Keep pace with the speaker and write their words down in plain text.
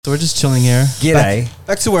So we're just chilling here. G'day.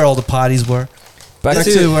 Back to where all the parties were. Back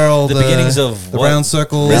to where all the beginnings of the what? round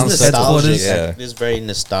circle, Round It's circle. nostalgic. Yeah. It is very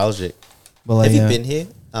nostalgic. Well, Have yeah. you been here,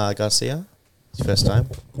 Garcia? It's your first time?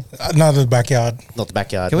 Not the backyard. Not the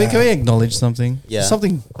backyard. Can we acknowledge something? Yeah.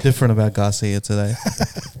 Something different about Garcia today.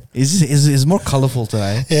 He's more colorful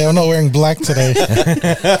today. Yeah, I'm not wearing black today.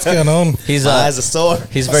 What's going on? He's My eyes are sore.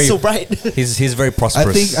 he's very so bright. he's very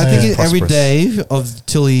prosperous. I think Yeah. every Prosperous. day of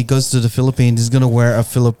till he goes to the Philippines, he's gonna wear a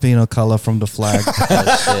Filipino color from the flag.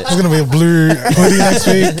 It's gonna be a blue hoodie next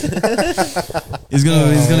week he's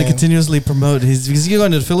gonna continuously promote his because you're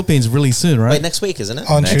going to the Philippines really soon, right? Wait, next week, isn't it?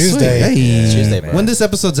 on Next Tuesday. Hey. It's Tuesday, bro. When this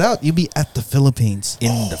episode's out, you'll be at the Philippines,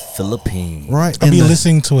 in the Philippines. right? I'll in be the-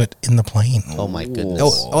 listening to it in the plane. Oh my goodness.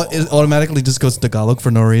 it automatically just goes to Tagalog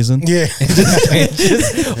for no reason. Yeah,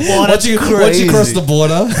 Once you cross the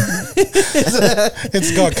border,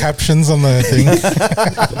 it's got captions on the thing.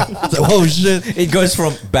 it's like, oh shit! It goes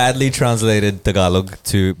from badly translated Tagalog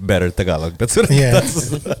to better Tagalog. That's what. Yeah,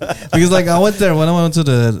 Because like I went there when I went to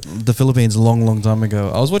the Philippines a long time ago.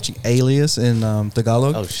 I was watching Alias in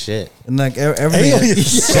Tagalog, Oh shit. and like everything.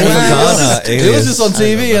 Alias. Yeah, Ghana, it was Alias. just on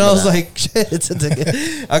TV, and I was remember like, shit! It's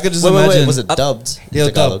I could just Wait, imagine. was it dubbed? Yeah,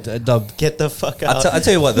 Tagalog? dubbed. Get the fuck out. I'll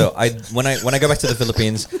tell you what though. When I go back to the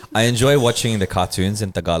Philippines, I enjoy watching the cartoons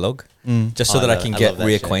in Tagalog, just so Oh, that I I love- can I get love that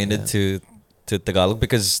shit, reacquainted to Tagalog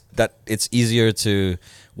because that it's easier to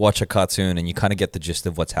watch a cartoon and you kind of get the gist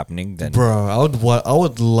of what's happening. Then Bro, I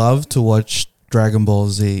would love to watch Dragon Ball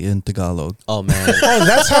Z in Tagalog. Oh man. oh,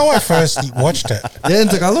 that's how I first watched it. Yeah, in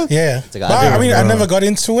Tagalog. Yeah, Tagalog. but, I mean, I Bro. never got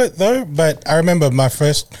into it though. But I remember my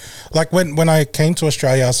first, like when I came to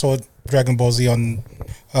Australia, I saw Dragon Ball Z on,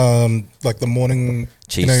 like the morning.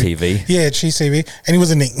 Cheese TV. Yeah, Cheese TV, and he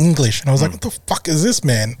was in English, and I was like, "What the fuck is this,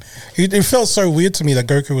 man?" It felt so weird to me that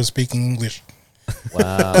Goku was speaking English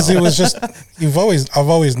Wow. because it was just I've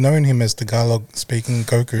always known him as Tagalog speaking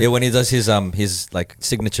Goku. Yeah, when he does his like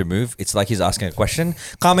signature move, it's like he's asking a question.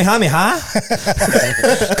 Kamehameha.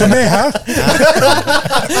 Come here, huh?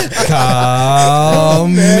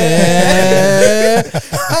 Come here.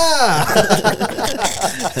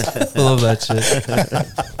 I love that shit.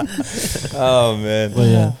 Oh man. But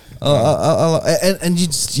yeah. And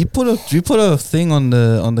you put a thing on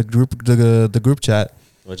the group chat.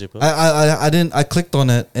 What'd you put? I clicked on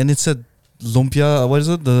it and it said lumpia. What is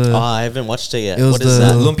it? Oh, I haven't watched it yet. It was What is the-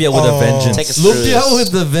 that? Lumpia with a Oh. vengeance. Take us through Lumpia this.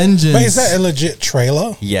 with the vengeance. But is that a legit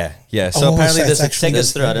trailer? Yeah. So Oh, apparently so there's it's a actually- Take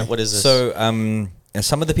us through it. What is this? So and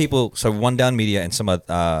some of the people, so One Down Media and some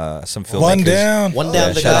filmmakers. One down. One down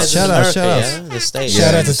Yeah, the shout guys out, in America, shout out. yeah? The States.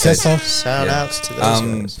 Shout Yeah. out to Tessa. Shout Yeah. outs to those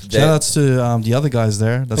guys. Shout outs to the other guys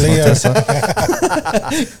there. That's Leo. not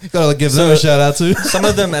Tessa. Gotta give them a shout out to. Some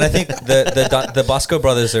of them, and I think the Bosco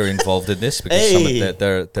brothers are involved in this because some Hey. of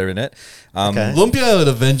they're in it. Okay. Lumpia with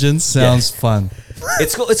a vengeance sounds fun.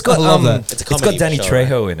 It's got I love that. It's a it's got comedy Danny show,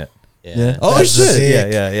 Trejo in it. Yeah. Oh That's shit.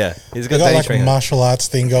 sick. Yeah. He's They got got Danny like a Trejo. martial arts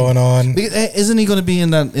thing going on. Isn't he going to be in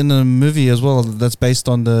the movie as well? That's based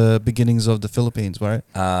on the beginnings of the Philippines, right?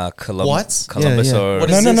 What? Columbus Yeah, yeah. or What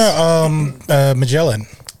No, is no, this? no. Magellan.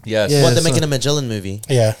 yes. Yeah. What, they're so- making a Magellan movie?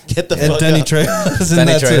 Yeah, Get the And fuck Danny out. Trejo's in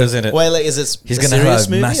Danny that Trejo's too. in it. Wait, like, is it He's a gonna serious have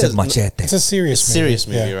movie? massive Is- machete. it's a serious, Serious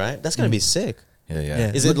movie, Yeah. right? That's gonna be sick. Yeah.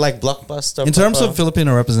 Yeah. Is it like blockbuster? In terms proper? of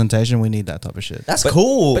Filipino representation, we need that type of shit. That's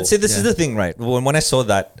cool. But see, this is Yeah. the thing, right? When I saw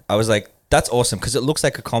that, I was like, that's awesome because it looks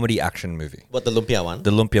like a comedy action movie. What, the Lumpia one?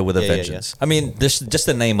 The Lumpia with a Yeah, yeah, vengeance. I mean, this just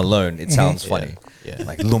the name alone, it sounds funny. Yeah.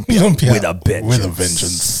 Like Lumpia, Lumpia with a vengeance. With a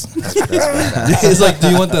vengeance. It's like, do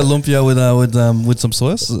you want that lumpia with some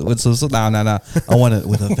sauce? With some sauce? No. I want it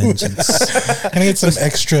with a vengeance. Can I get some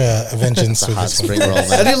extra vengeance with Hard this spring one? roll, I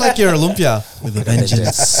man. didn't like your lumpia with a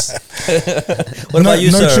vengeance. What about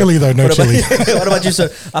you, no sir? chili though, no what chili. About, what about you, sir?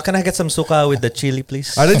 Can I get some suka with the chili,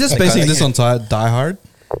 please? Are they just basing this on Die Hard?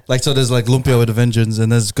 Like, so there's like lumpia with a vengeance, and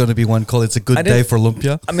there's going to be one called "It's a Good I Day didn't- for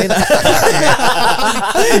Lumpia." I mean,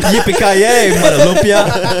 yippee-ki-yay, mother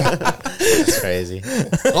Lumpia. It's crazy.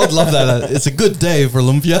 I would love that. It's a good day for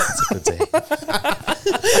lumpia. Good day.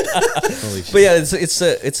 Holy shit. But yeah,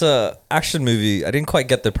 it's a action movie. I didn't quite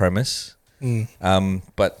get the premise,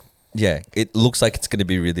 but yeah, it looks like it's going to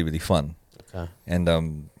be really really fun, Okay.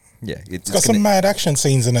 and yeah, It's got some mad action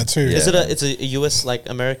scenes in it too. Yeah. Is it it's a US like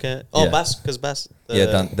America? Oh, Yeah. because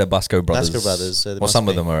the Bosco brothers. Bosco brothers, so they well, must some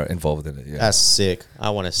of be. them are involved in it. Yeah, That's sick.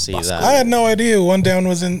 I want to see that. I had no idea One Down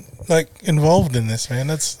was involved in this, man.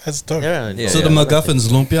 That's dope. Yeah. So the MacGuffin's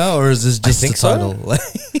lumpia, or is this just the think so. title?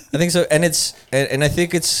 I think so, and I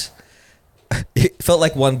think it's. It felt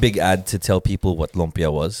like one big ad to tell people what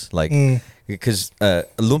lumpia was. Like because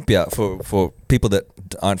lumpia for people that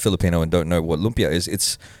aren't Filipino and don't know what lumpia is,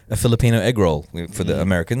 it's a Filipino egg roll for the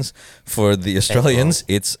Americans. For the Australians,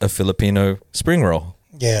 it's a Filipino spring roll.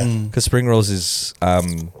 Yeah. Because spring rolls is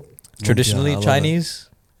traditionally I love Chinese.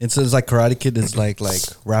 It's like Karate Kid. It's like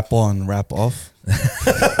rap on, rap off.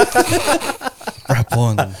 Rap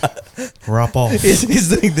on, rap off. He's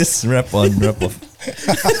doing this rap on, rap off.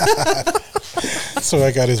 So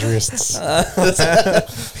I got his wrists.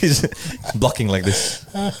 He's blocking like this.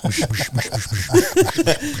 And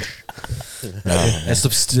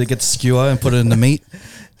to get the skewer and put it in the meat.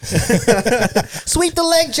 Sweep the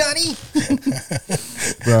leg, Johnny.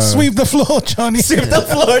 Bro. Sweep the floor, Johnny. Sweep the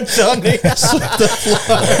floor, Johnny. Sweep the floor.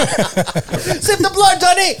 Sweep the floor,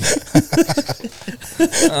 Johnny.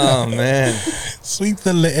 Oh man! Sweep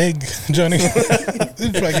the leg, Johnny. Kick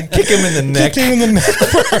him in the neck. Kick him in the neck.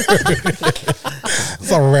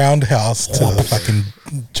 It's a roundhouse to the fucking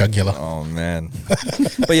jugular. Oh man!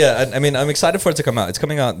 But yeah, I mean, I'm excited for it to come out. It's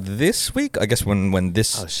coming out this week, I guess. When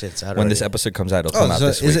this It's out when this already. episode comes out, it'll come out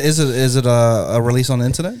this week. Is it a release on the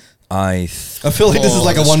internet? I feel like this is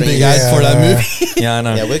like a the one big stream. ad for that movie. yeah, I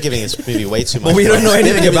know. Yeah, we're giving this movie way too much. But we don't know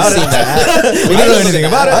anything about it. We don't know anything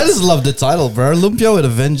about it. I just love the title, bro. Lumpia with a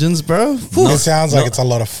vengeance, bro. It sounds like it's a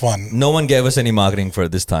lot of fun. No one gave us any marketing for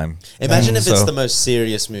it this time. Imagine if it's So- the most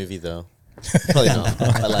serious movie, though. Probably not.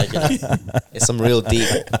 I like it. It's some real deep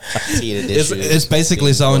seated It's issues. basically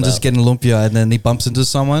being someone brought just up. getting lumpia and then he bumps into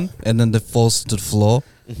someone and then they falls to the floor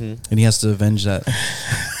and he has to avenge that.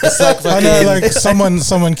 It's like I know, fucking. like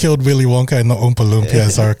someone killed Willy Wonka and the Oompa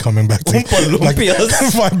Loompias are coming back to Loompias.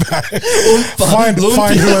 find back. Find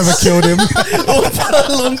whoever killed him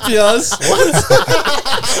Lumpias.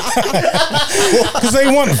 because they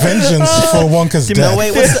want vengeance for Wonka's No, death.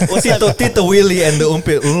 wait, what's that? Tito Willy and the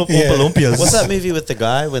Oompa Yeah. Loompias. What's that movie with the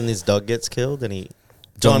guy when his dog gets killed and he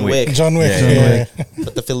John John Wick. Wick, John Wick. Yeah, Yeah,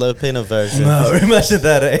 but the Filipino version No, imagine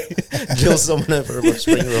that, eh? kills someone over a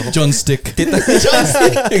spring roll. John Stick.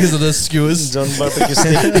 Because of the skewers. John barbecue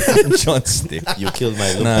stick. John Stick. You killed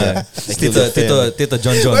my Nah, lumpia. I killed your family. Tito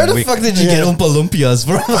John Where the Wick. fuck did you get Oompa Lumpias,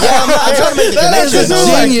 bro? Yeah, I'm trying to make the That is connection. a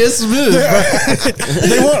genius move, bro.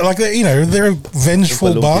 they want like they're vengeful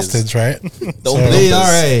Oompa Loompias. bastards, right? The So- Oompa They Loompas.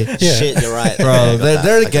 are, eh? Yeah. Shit, you're right. Bro, I got they're that.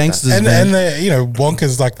 the I get that. gangsters, And man.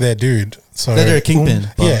 Wonka's like their dude. So They're their kingpin.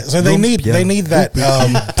 Yeah, so they need that.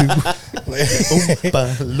 Oompa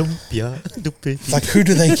Lumpia. Like who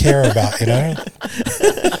do they care about? You know?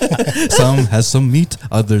 Some has some meat,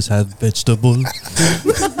 others have vegetable.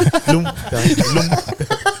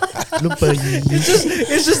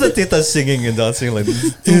 It's just the Tita singing and dancing like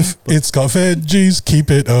this. If it's got veggies, keep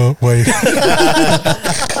it away.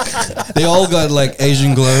 They all got like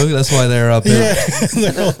Asian glow. That's why they're up there.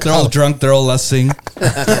 Yeah, They're all drunk. They're all lusting.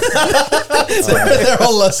 they're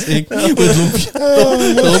all lusting with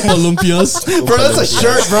Oompa Lumpias. Bro, that's a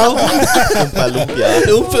shirt, bro. Oompa Lumpia.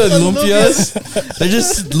 Oompa Lumpias. They're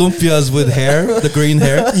just Lumpias with hair, the green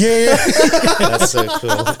hair. yeah. That's so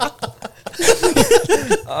cool.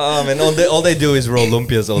 Oh man, all they do is roll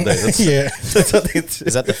lumpias all day. That's, Yeah. that's what they do.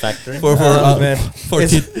 Is that the factory? For Man.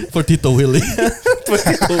 for Tito Willy.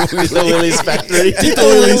 Little Willie's factory. Tito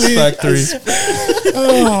Willy's factory.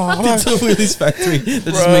 Oh, Tito Willy's factory. They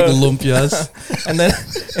just make lumpias. And then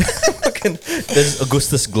fucking there's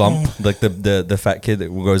Augustus Glump, like the fat kid that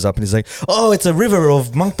grows up and he's like, oh, it's a river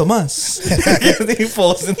of Mang Tomas. He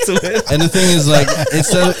falls into it. And the thing is, like, What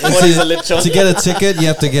is a lechon? to get a ticket, you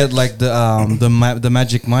have to get like the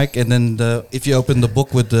magic mic, and then if you open the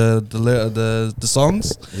book with the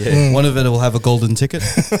songs, one of it will have a golden ticket.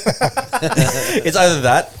 It's either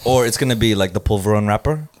that or it's gonna be like the Pulveron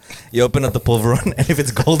wrapper. You open up the Pulveron and if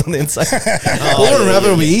it's gold on the inside, Golden wrapper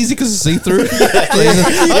will be easy because it's see through. I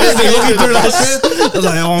just be looking through that shit. I was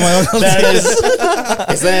like, oh my god, There it is.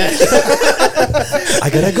 It's there. I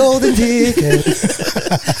got a golden ticket.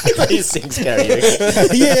 He sings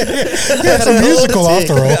karaoke. yeah, it's a musical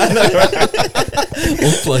after all.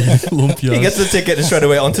 Lumpias. He gets the ticket and straight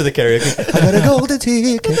away onto the karaoke. I got a golden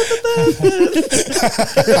ticket.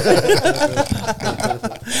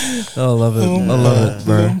 I love it. I love it,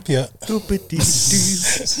 bro. Yeah.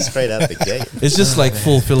 Straight out the gate. It's just like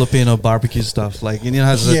full Filipino barbecue stuff. Like, you know,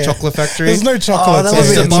 has a Yeah. chocolate factory. There's no chocolate. that would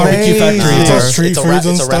It's be a barbecue amazing. factory. It's bro. all street foods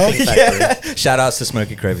and it's a stuff. rapping factory. Shout outs to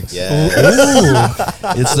Smoky Cravings. Yeah. Ooh.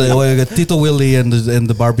 It's the Tito Willy and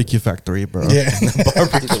the barbecue factory, bro. Yeah.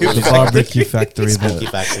 The barbecue factory, Smoky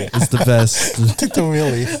bro. factory. It's the best. Tito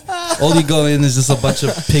Willy. All you go in is just a bunch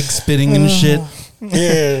of pigs spitting and shit.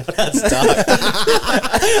 Yeah. That's dark.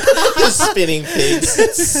 Just spinning pigs.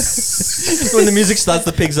 when the music starts,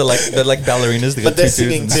 the pigs are they're like ballerinas. They got But they're tutus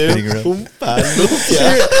singing and too. spinning around. Oompa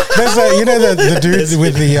loompa. There's the dude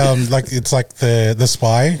with the like it's like the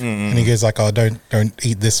spy, and he goes like, "Oh, don't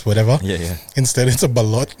eat this, whatever." Yeah. Instead, it's a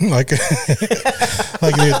balot. Like,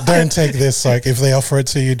 don't take this. Like, if they offer it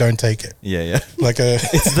to you, don't take it. Yeah. Like a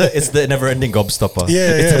It's the never-ending gobstopper.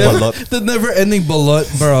 Yeah, It's yeah. a lot. The never-ending bullet,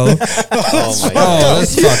 bro. Oh my Oh, god.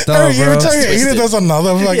 that's fucked up, every bro. time you eat it, there's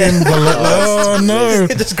another fucking balot. Oh no!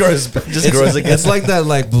 It just grows again. It's like that,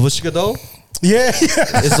 like Babushka doll. Yeah.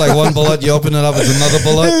 It's like one bullet, you open it up, it's another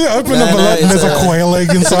bullet. Open the balot and there's a quail egg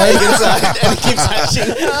inside. Inside, and it keeps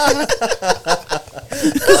hatching.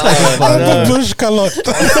 Babushka lot.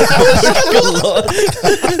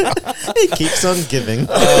 It keeps on giving.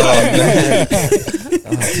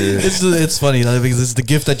 Dude. It's funny like, because it's the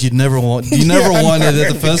gift that you never want. You never wanted it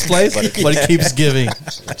in the first place, but it keeps giving. I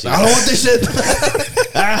don't want this shit.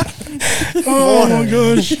 Oh my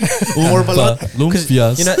gosh. More balot.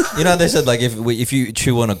 Lumpias. You know they said like if you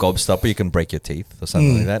chew on a gobstopper you can break your teeth or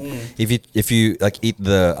something like that. If you like eat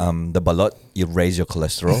the balot, you raise your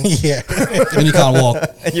cholesterol Yeah. And you can't walk.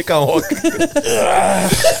 and you can't walk.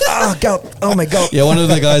 Gout! Oh my god! Yeah, one of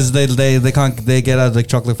the guys they get out of the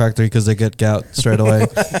chocolate factory because they get gout straight away.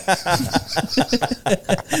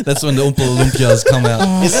 That's when the Oompa Lumpias come out.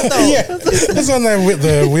 Is it though? Yeah. That's when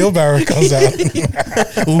the wheelbarrow comes out.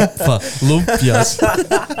 Oompa Lumpias.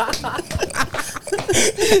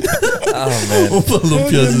 Oh man! Oompa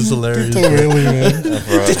Lumpias is hilarious. Tito Willy, man.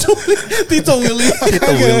 Tito Willy. Tito Willy.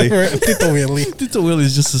 Tito Willy. Tito Willy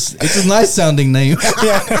is just it's a nice sounding name.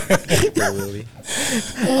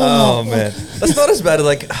 Oh man, that's not as bad as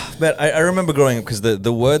like. Man, I remember growing up because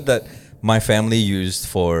the word that my family used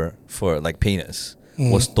for like penis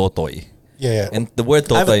was totoy, Yeah. and the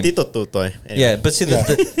word I have a totoy. Tito Totoy. Yeah, but see the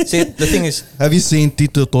thing is, Have you seen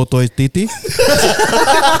Tito Totoy Titi?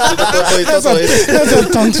 That's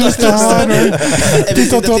a tongue twister.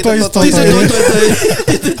 Tito Totoy's Totoy.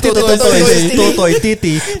 totoy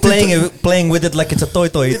titi playing with it like it's a toy.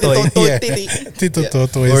 Yeah. Tito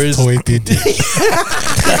Totoy's toy titi.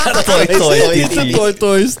 Toy titi.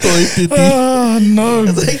 Totoy's Toy Titi. Oh no.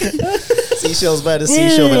 Seashells by the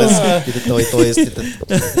seashell, but it's toys.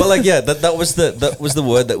 But like yeah, that was the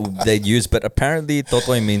word that they used. But apparently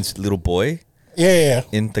totoy means little boy Yeah.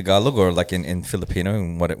 in Tagalog or like in Filipino,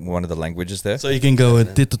 in one of the languages there. So you can go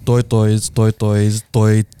with Tito Totoy's Toy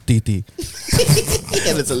Titi.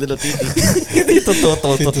 And it's a little titi. Tito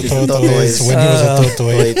Totoy's when he was a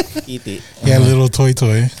totoy. Titi. Yeah, little toy.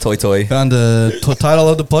 Toy. Found the title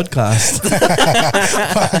of the podcast.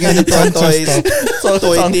 Tongue twister.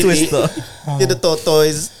 Toy Tongue titi. twister. Tito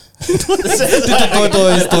Totoys. Tito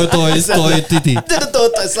Totoy's Toy Titi. Tito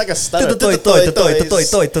Totoy. It's like a stutter. Toy. It's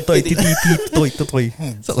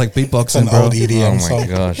not like beatboxing, An bro. old Oh EDM my song.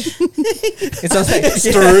 gosh! It sounds like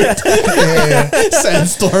Yeah.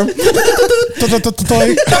 Sandstorm.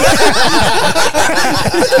 Toy.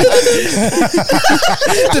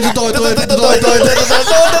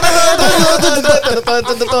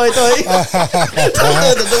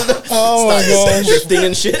 Oh my gosh. Drifting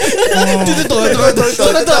and shit.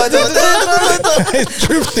 It's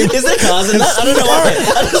drifting. Is there cars in that? I don't know why.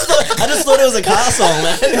 I just thought it was a car song,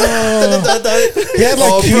 man. He had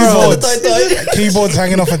like keyboards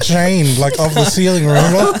hanging off a chain, like off the ceiling,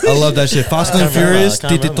 remember? I love that shit. Fast and Furious, I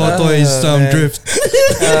can't Titi remember. Totoy's man. Drift.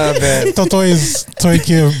 Totoy's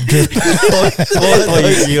Tokyo Drift.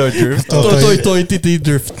 Totoy Toy Titi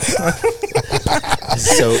Drift.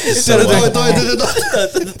 So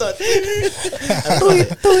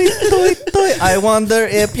I wonder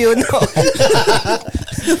if you know.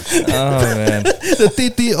 Oh man! The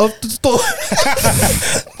Titi of the toy.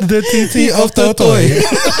 The TT of Totoy.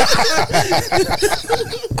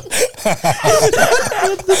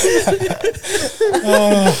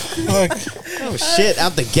 Oh, fuck. oh shit!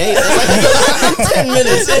 Out the gate. That's like 10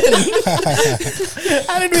 minutes in.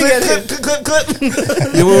 How did we get him? Clip.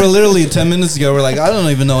 Yeah, we were literally 10 minutes ago. We're like, I don't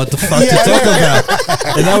even know what the fuck to talk about.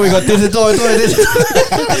 And now we got Titi Toy.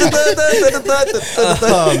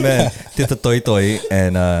 Oh man! Tito Toy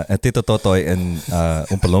and Tito Totoy and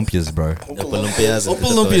Oompa Lumpias, bro.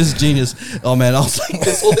 Oompa Lumpia is genius. Oh man, I was like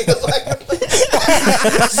this whole thing was like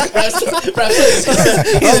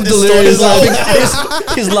He's delirious laughing.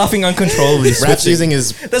 He's laughing uncontrollably. Rap's switching. using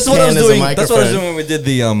his That's what I was hand as a doing. That's what I was microphone. doing when we did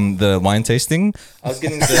the wine tasting. I was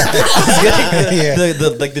getting the Yeah.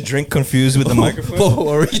 the drink confused with the microphone, What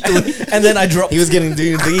were you doing? and then I dropped. He was getting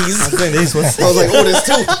doing these. I was doing these. What's I was like, oh, there's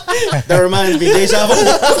two. That reminds me, deja vu.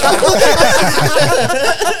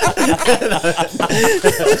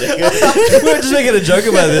 we were just making a joke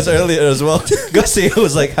about this earlier as well. Garcia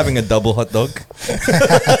was like having a double hot dog.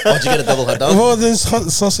 Why'd you get a double hot dog? Well, there's hot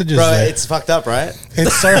sausages Bro, there. it's fucked up, right?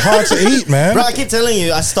 It's so hard to eat, man. Bro, I keep telling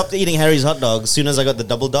you, I stopped eating Harry's hot dog as soon as I got the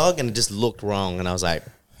double dog, and it just looked wrong, and I was like,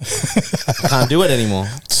 I can't do it anymore.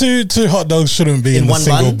 Two hot dogs shouldn't be in a one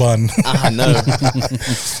single bun. No.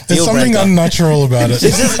 There's something unnatural about it.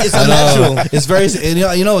 It's unnatural. It's very.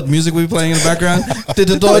 And you know what music we playing in the background?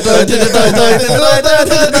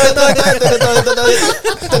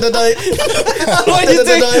 Why are you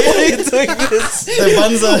doing this? The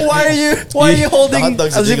buns are. Why are you holding hot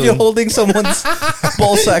dogs are as if you're jiggling. holding someone's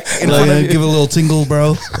ball sack in front of you? Give it a little tingle,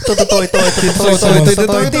 bro.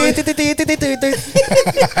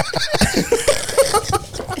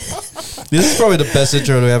 This is probably the best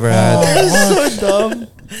intro we ever had. That's so dumb.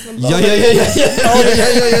 Yo.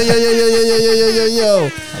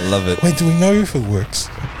 I love it. Wait, do we know if it works?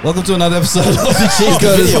 Welcome to another episode of the Cheat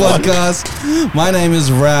Coders Podcast. My name is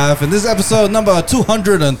Raph, and this is episode number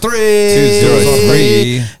 203.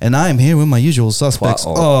 203. And I am here with my usual suspects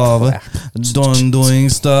of doing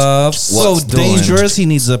stuff so What's doing? dangerous. He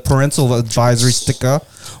needs a parental advisory sticker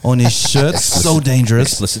on his shirt. So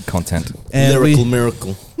dangerous. Explicit content. And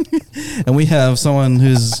Miracle. and we have someone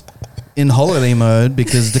who's in holiday mode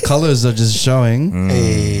because the colors are just showing.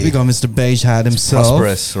 Hey. We got Mr. Beige Hat himself.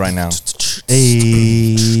 Prosperous right now.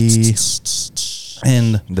 Hey.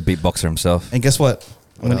 And The beatboxer himself. guess what?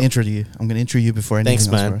 I'm What gonna intro you. I'm gonna intro you before anything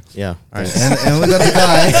Thanks, else. man. Bro. Yeah. All right. And we got the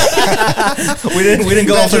guy. We didn't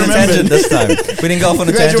go off on a tangent this time. We didn't go off on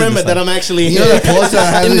a You guys tangent. remember this that time. I'm actually You know that pause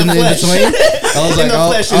that I had In in the flesh. between? I was In like, the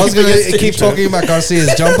flesh, I was you gonna forget to keep intro. talking about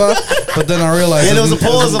Garcia's jumper, but then I realized Yeah, there was a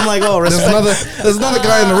pause. I'm like, oh, there's respect another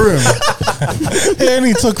guy in the room. It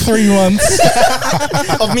only took 3 months.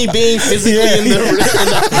 of me being physically in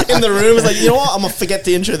the room. It's like, you know what? I'm gonna forget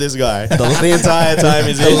to intro this guy the entire time.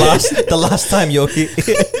 He's The last time you're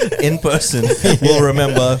in person, we'll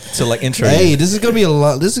remember to like intro Hey, you. this is gonna be a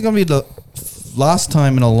lot. This is gonna be the last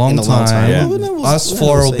time in a long time. Yeah. Us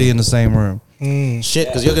four will be in the same room. shit,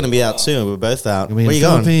 because you're gonna be out soon. We're both out. You'll be Where in you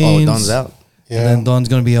going? Oh, Philippines. Don's out. And Yeah. then Don's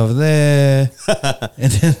gonna be over there,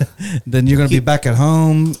 and then you're gonna be back at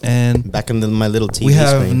home, and Back in my little TV we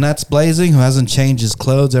have screen. Nats Blazing, who hasn't changed his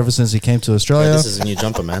clothes ever since he came to Bro, Australia. this is a new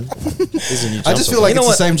jumper, man. This is a new jumper. I just feel like You know it's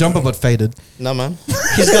what? the same jumper but faded. no, man.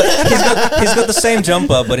 He's got the same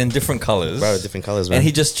jumper but in different colors. Bro, different colors, man. And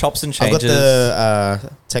he just chops and I've got changes. the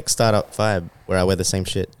tech startup vibe where I wear the same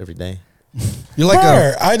shit every day. You're like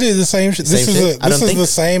Bro, I do the same shit. This Same is shit? I this don't is think- the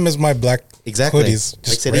same as my black Exactly. hoodies.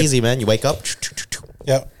 Makes it red. easy, man. You wake up.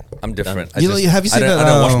 Yep. I'm different. have you seen that? I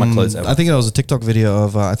don't wash my clothes ever. I think it was a TikTok video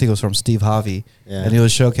of I think it was from Steve Harvey, Yeah. and he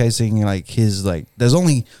was showcasing like his like. There's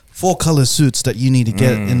only 4 color suits that you need to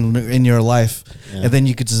get in your life, Yeah. and then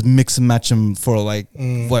you could just mix and match them for like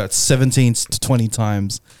 17 to 20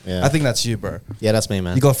 times. Yeah. I think that's you, bro. Yeah, that's me,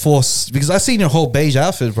 man. You got 4 because I seen your whole beige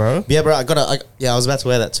outfit, bro. Yeah, bro, I was about to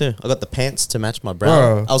wear that too. I got the pants to match my brown.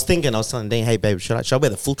 Bro. I was telling Dean, hey, babe, should I wear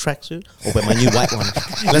the full tracksuit or wear my new white one?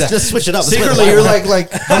 Let's switch it up. Let's wear the Secretly, white you're one.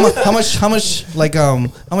 like how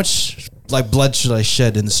much like blood should I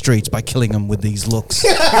shed in the streets by killing them with these looks?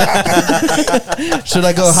 Should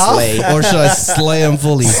I go half Slay. or should I slay them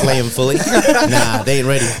fully? Slay him fully. Nah, they ain't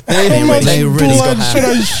ready. They How ain't much ready. They ready. blood should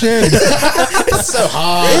I shed It's so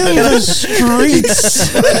hard. in the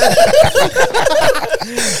streets?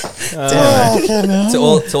 To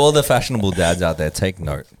all the fashionable dads out there, take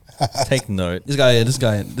note. Take note. This guy's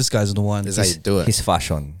the one. This is how you do it. His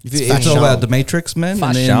fashion. If you It's talk fashion. about the Matrix, man,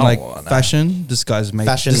 and then Fashion. like Oh, no. fashion, this guy's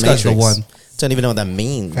Fashion This guy's the Matrix. one. Don't even know what that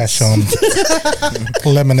means. Fashion.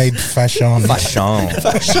 Lemonade fashion. Fashion.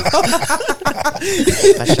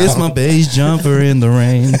 It's my beige jumper in the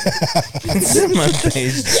rain. It's in my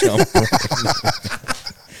beige jumper.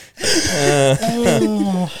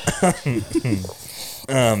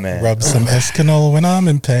 Oh man. Rub some Escanol when I'm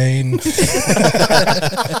in pain.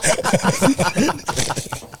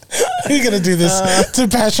 We're gonna do this to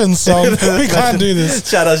passion song. We can't do this.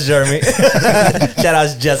 Shout out Jeremy. Shout out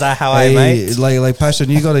Jezza. How are you, Hey, mate? like passion,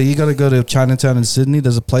 you gotta go to Chinatown in Sydney.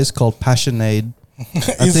 There's a place called Passionade.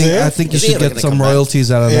 Is there? I think you Is should it get gonna some come back?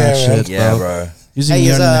 royalties out of Yeah, that man. shit, Yeah, bro. bro. Using Hey,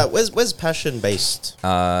 your net where's Passion based?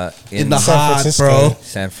 in the San heart, Francisco. bro.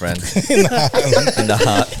 San Fran. In the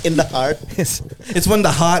heart. In the heart. It's when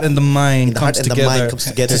the heart and the mind The comes heart and the together mind comes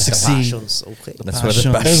together to the succeed. passions. Okay. That's where the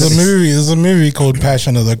Passion. passion There's a movie called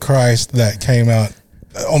Passion of the Christ that came out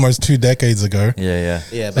almost 2 decades ago. Yeah.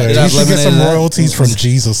 Yeah, So but Did you I should get lemonade some that? royalties from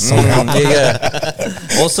Jesus somehow. Yeah.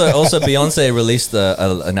 Also, Beyonce released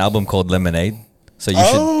an album called Lemonade. So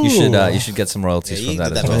you should get some royalties you from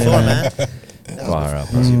did that that as well. before, man. Fire up.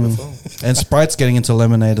 And Sprite's getting into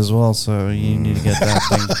lemonade as well, so you need to get that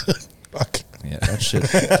thing. Fuck. Yeah. That shit.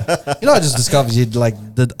 I just discovered like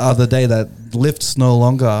the other day that Lift's no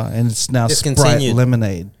longer, and it's now Sprite Discontinued.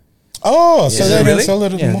 lemonade. Oh, so Is they it really? really? Sell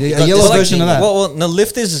it Yeah, more? a yellow version of that. Well, no,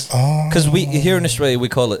 Lift is because we here in Australia we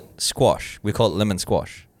call it squash. We call it lemon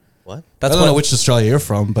squash. What? I That's don't know what. which Australia you're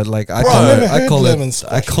from, but like I Bro, call I've it, never I heard call lemon it,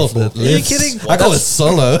 squash I call it. Are you Lift. kidding? I call it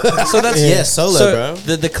solo. So that's Yeah, solo, bro.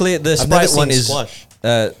 The clear the I've Sprite never one seen is squash.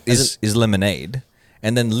 is lemonade,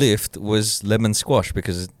 and then Lift was lemon squash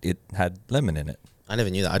because it had lemon in it. I never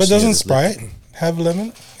knew that. I But just knew doesn't it was Lift. Sprite have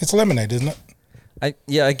lemon? It's lemonade, isn't it? I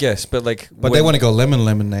guess, but like, But they want to go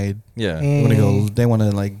lemonade. yeah. They want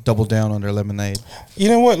to like double down on their lemonade. You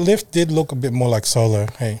know what? Lift did look a bit more like Solo.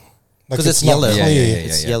 Hey, like Because it's not yellow. clear.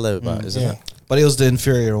 It's yellow, but isn't Yeah. it? But it was the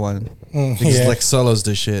inferior one because Yeah. like Solo's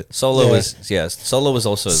the shit. Solo Yeah. was Solo was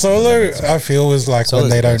also Solo, I feel, was like Solo's when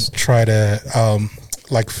they the don't best. try to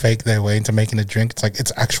like fake their way into making a drink. It's like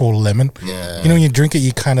it's actual lemon. Yeah. You know, when you drink it,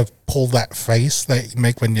 you kind of pull that face that you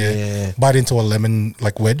make when you Yeah. bite into a lemon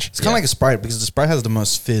like wedge. It's kind of like a Sprite because the Sprite has the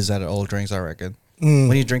most fizz out of all drinks, I reckon.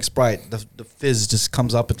 When you drink Sprite, the fizz just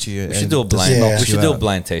comes up into you. We should and do a just blind. Yeah. We knocks should you do a out.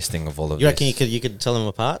 blind tasting of all of You reckon this. you could tell them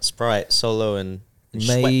apart? Sprite, Solo, and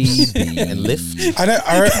Maybe. Schweppes and Lift. I know You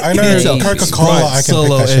can tell Coca Cola. Sprite, I can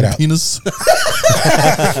Solo, pick that shit and out. penis.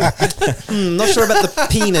 Not sure about the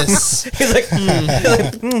penis. He's like,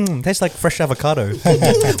 tastes like fresh avocado.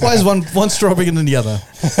 Why is one straw bigger than the other?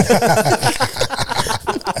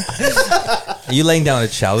 Are you laying down a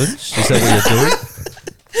challenge? Is that what you're doing?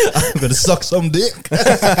 I'm gonna suck some dick. He's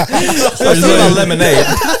talking about lemonade.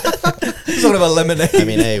 He's talking about lemonade. I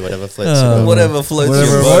mean, hey, whatever floats your boat. whatever floats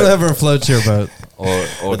your boat. Whatever floats your boat. Or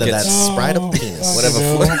Whether gets that's Sprite or penis. whatever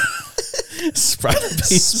Sprite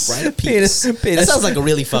Sprite or penis. penis. Penis. That sounds like a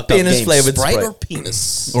really fucked Penis up game. flavored Sprite Sprite. or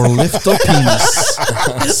penis. or Lift or penis.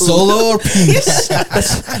 Solo or penis.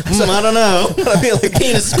 I don't know. I feel like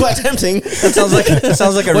Penis is quite tempting. that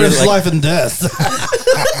sounds like a What real if it's like, life and death?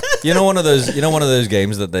 one of those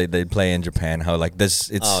games that they play in Japan. How like this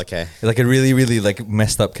it's Oh, okay. like a really like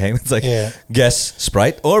messed up game. It's like Yeah. guess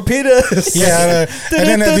Sprite or penis. Yeah, I know. And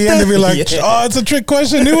then at the end, they'll be like, Yeah. "Oh, it's a trick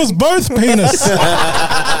question. It was both penis."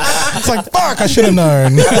 It's like, fuck, I should have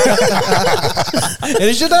known. And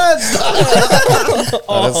it's your dad's. That's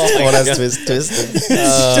twisty.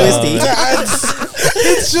 Twisty.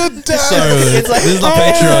 It's your dad. This is the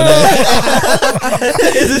Patreon.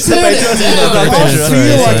 Is this the I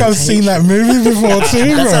feel like I've seen that movie before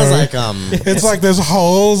too, bro. That sounds like It's like there's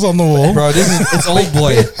holes on the wall. Bro, it's Old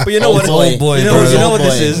Boy. But you know what? Old boy, You know, bro. you know what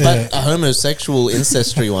this is? But a homosexual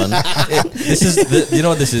incestry one. This is you know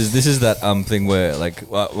what this is? This is that thing where like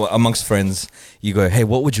amongst friends you go, hey,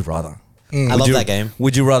 what would you rather? I love that game.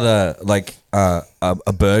 Would you rather like a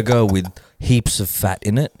burger with heaps of fat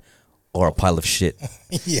in it or a pile of shit?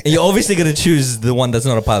 Yeah. And you're obviously gonna choose the one that's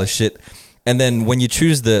not a pile of shit. And then when you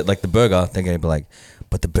choose the burger, they're gonna be like,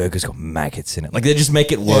 but the burger's got maggots in it. Like they just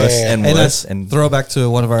make it worse Yeah. and And worse. let's And throw back to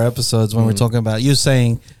one of our episodes when we're talking about you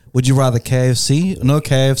saying, would you rather KFC, no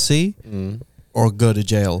KFC, or go to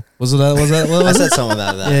jail? Was that? What I was said it? something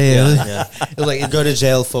like that. Yeah. It was like, Go to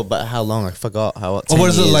jail for, but how long? I forgot how. or what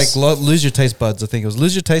is it like? Lose your taste buds. I think it was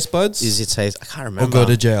lose your taste buds. Is your taste? I can't remember. go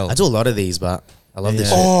to jail. I do a lot of these, but I love this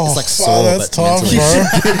Yeah. shit. Oh, It's like fuck, sore, that's but tough, mentally.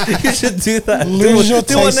 bro. you should do that. Lose your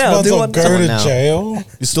do one taste now. buds Do or one. go Someone to now. jail.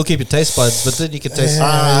 You still keep your taste buds, but then you can taste.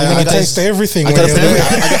 Yeah, you're I gonna got- taste everything. I when got you're there.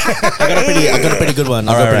 I got a pretty good one.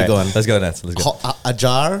 All I got a right, pretty good one. Let's go, Nats. Let's go. A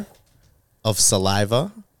jar of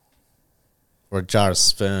saliva or a jar of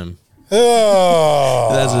sperm. Oh.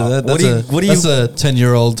 That's What do you- what do you- that's a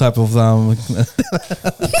 10-year-old type of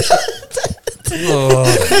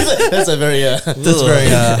That's a very. that's very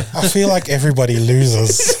I feel like everybody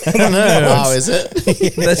loses. Wow, is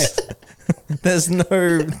it? There's no.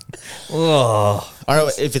 Oh, Or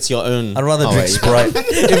if it's your own. I'd rather Oh, drink wait. Sprite.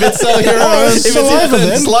 if it's your Oh, own, it's if saliva it's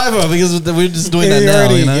then. saliva because we're just doing that You're now.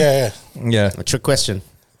 already- You know? yeah. Yeah. A trick question.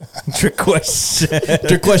 Trick question.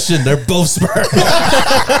 Trick question. They're both sperm.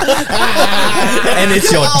 And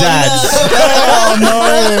it's your dad's.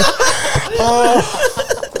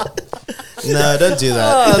 No, don't do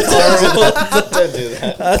that. Don't do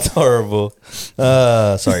that. That's horrible.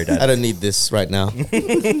 Sorry, I Dad. don't need this right now.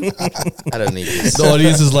 I don't need this. The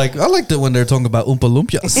audience is like, I liked it when they're talking about Oompa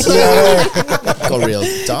Loompias. Got real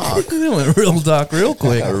dark. They went real dark real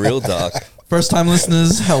quick. Real dark. First time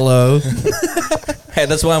listeners, hello. Hey,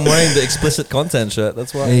 that's why I'm wearing the explicit content shirt.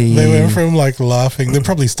 That's why. Hey. They went from like laughing. They're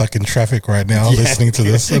probably stuck in traffic right now listening to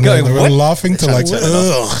this. And Going, they were "What?" laughing to like,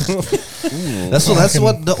 ugh. That's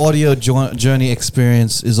what the audio journey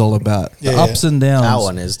experience is all about. The Yeah. ups and downs. That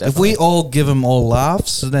one is If we definitely. all give them all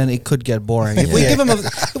laughs, then it could get boring. If we give them,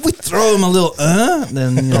 if we throw them a little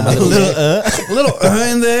then you know, a little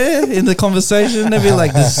in there in the conversation, they'd be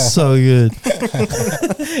like, "This is so good."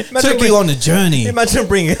 Took you on a journey. Imagine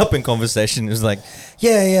bringing it up in conversation. It was like,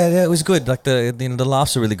 yeah, it was good. Like the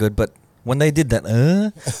laughs are really good, but when they did that,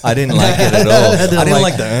 I didn't like it at all. I didn't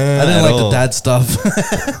like the. I didn't like the dad stuff.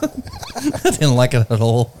 I didn't like it at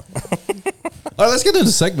all. All right, let's get into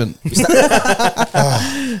the segment.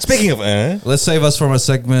 Speaking of, Let's save us from a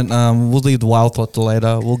segment. We'll leave the wild thought to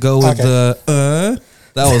later. We'll go with Okay. the.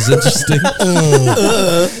 That was interesting.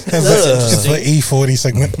 It's the E40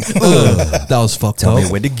 segment. That was fucked tell up. me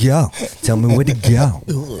where to go. Tell me where to go.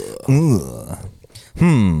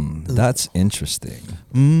 That's interesting.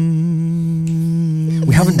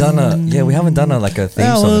 We haven't done a like a theme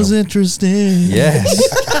That song. was interesting. Yes.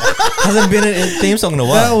 Hasn't been a theme song in a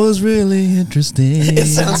That while. was really interesting. It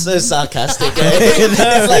sounds so sarcastic. It's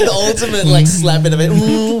like the ultimate like slapping of it.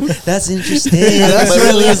 Ooh, that's interesting. That's but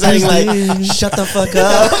really really saying like, interesting. shut the fuck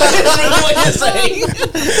up. That's really what you're saying.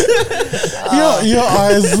 Your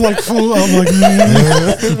eyes like full. I'm like,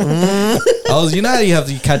 You know how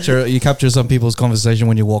you capture some people's conversation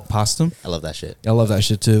when you walk past them. I love that shit. I love that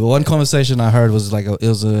shit too. One conversation I heard was like it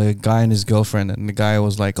was a guy and his girlfriend, and the guy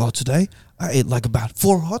was like, "Oh, today I ate like about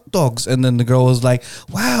 4 hot dogs," and then the girl was like,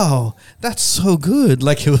 "Wow, that's so good!"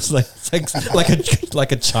 Like it was like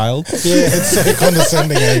like a child. yeah, it's so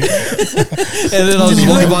condescending. Eh? And then I was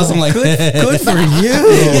walking past him like, Good for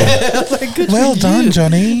you. Well done,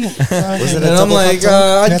 Johnny. and I'm like,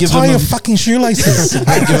 I'd Now give tie him your fucking shoelaces.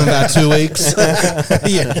 I'd give him about 2 weeks.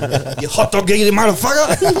 Yeah, you hot dog eating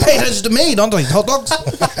motherfucker! Pay attention to me, don't eat hot dogs.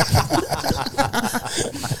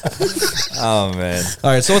 Oh man.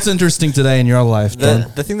 All right, so what's interesting today in your life,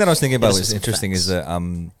 Don? The thing that I was thinking about Yes, was some interesting facts. is that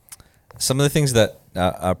some of the things that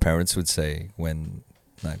our parents would say when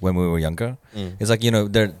we were younger is like, you know,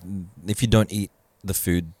 if you don't eat the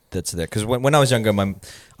food that's there, because when I was younger,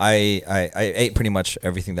 I ate pretty much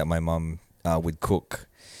everything that my mom would cook,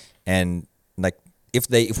 and like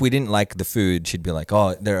if we didn't like the food, she'd be like,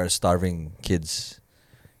 "Oh, there are starving kids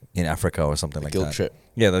in Africa or something like Guilt that." trip.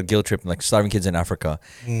 Yeah, the guilt trip, like starving kids in Africa.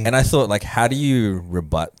 And I thought, like, how do you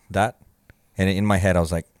rebut that? And in my head, I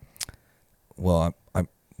was like, well,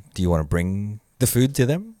 do you want to bring the food to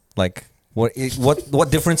them? Like, what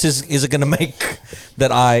difference is it going to make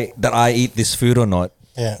that I eat this food or not?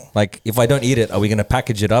 Yeah. Like, if I don't eat it, are we going to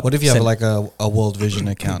package it up? What if you have send- like a World Vision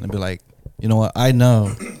account and be like, you know what? I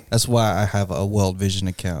know that's why I have a World Vision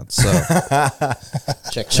account. So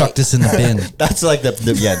chuck this in the bin. That's like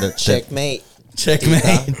the Checkmate.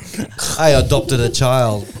 Checkmate. I adopted a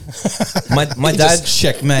child. my dad Just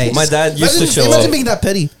checkmate. My dad used to show Imagine up. being that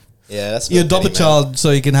petty. Yeah, that's You a bit adopt a petty, man. child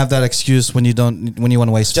so you can have that excuse when you want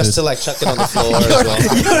to waste Just to food. like chuck it on the floor as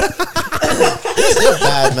well. You're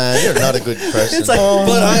bad, man. You're not a good person. It's like,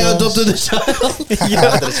 But I adopted a child.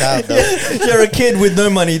 Adopted a child, though. you're a kid with no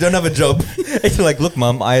money, you don't have a job. And you're like, look,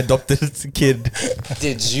 mom, I adopted a kid.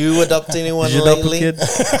 Did you adopt anyone Did you adopt a lately? kid?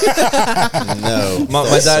 No. My Thought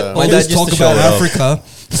dad- so. my dad Always used talk to show about it off.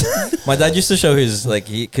 Africa. My dad used to show his, like,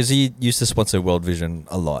 because he used to sponsor World Vision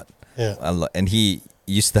a lot. Yeah. A lot. And he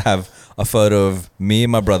used to have a photo of me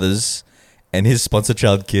and my brothers and his sponsor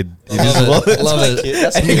child kid in his wallet. Love it.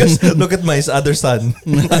 That's And he goes, look at my other son. I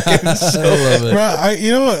love it. Right,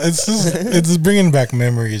 you know what? It's bringing back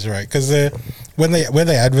memories, right? Because when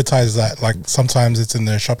they advertise that, like sometimes it's in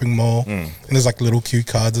the shopping mall and there's like little cue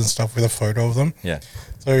cards and stuff with a photo of them. Yeah.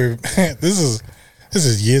 So this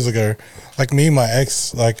is years ago. Like me and my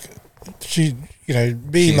ex, like she, you know, She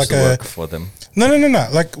being used like to a work for them. no.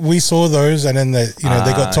 Like we saw those and then they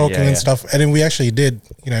got talking yeah, and yeah. stuff, and then we actually did,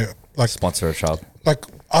 like Sponsor a child.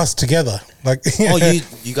 us together, like Oh,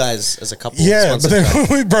 you guys as a couple. yeah. But sponsored then child.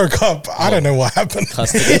 when we broke up, I don't know what happened.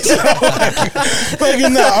 Custody. Like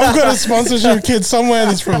in that, I've got a sponsorship kid somewhere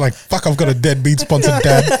that's from like, fuck, I've got a deadbeat sponsored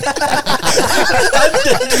dad.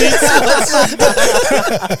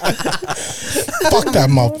 Fuck that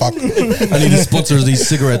motherfucker. I need to sponsor these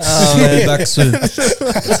cigarettes. I'll be back soon.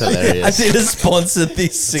 That's hilarious. I need to sponsor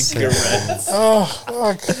these cigarettes. Oh,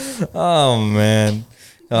 fuck. Oh, man.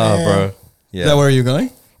 Oh, bro. Is Yeah. that where you're going?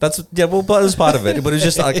 That's well, but it was part of it. But it was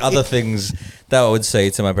just like other things that I would say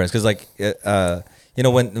to my parents because, like, you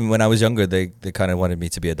know, when I was younger, they kind of wanted me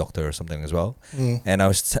to be a doctor or something as well. And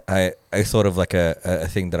I thought of like a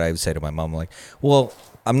thing that I would say to my mom, like, well,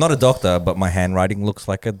 I'm not a doctor, but my handwriting looks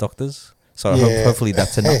like a doctor's, so Yeah. hopefully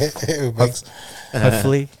that's enough. It makes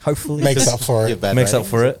Hopefully makes up for You're it. bad makes up writing.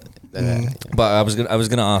 for it. But I was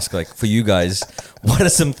gonna ask, like, for you guys, what are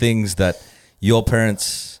some things that your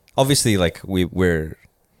parents, obviously, like we're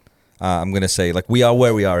I'm gonna say, like, we are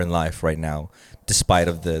where we are in life right now, despite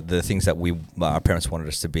of the things that our parents wanted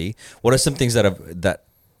us to be. What are some things that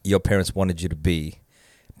your parents wanted you to be,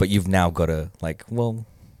 but you've now got to, like, well,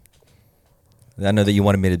 I know that you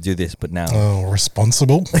wanted me to do this, but now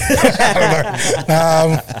responsible. I don't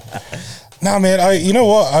know. Nah, man. You know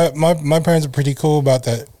what? My parents are pretty cool about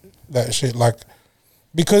that shit. Like,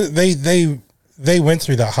 because they went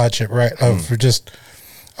through that hardship, right? For just,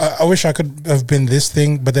 I wish I could have been this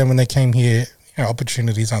thing, but then when they came here, you know,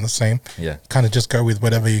 opportunities aren't the same. Yeah. Kind of just go with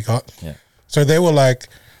whatever you got. Yeah. So they were like,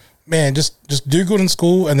 man, just do good in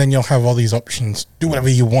school, and then you'll have all these options. Do whatever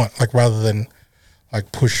you want, like, rather than like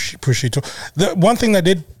push you to. The one thing that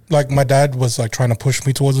did, like, my dad was like trying to push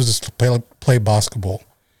me towards was just to play basketball.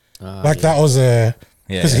 That was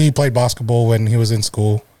because he played basketball when he was in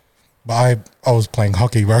school, but I was playing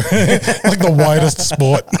hockey, bro. Like the widest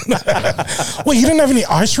sport. Wait, you didn't have any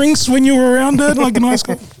ice rinks when you were around, Dad, like in high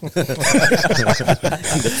school?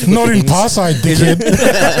 Not in Pasai, dickhead.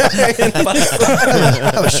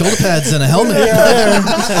 Oh, shoulder pads and a helmet. Yeah.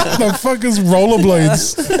 The fuck is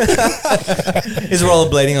rollerblades? Is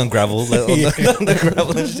rollerblading on gravel? On the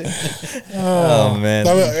gravel and shit? Oh, man.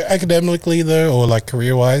 Academically, though, or like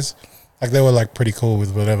career-wise, like they were like pretty cool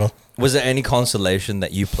with whatever. Was there any consolation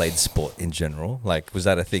that you played sport in general? Like, was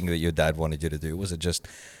that a thing that your dad wanted you to do? Was it just,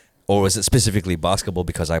 or was it specifically basketball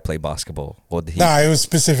because I play basketball? Or did he? No, it was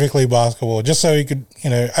specifically basketball, just so he could, you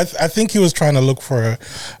know. I think he was trying to look for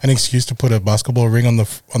an excuse to put a basketball ring on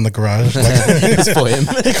the garage. Like, It's for him.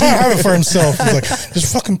 he can't have it for himself. He's like,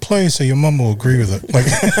 just fucking play, so your mum will agree with it. Like,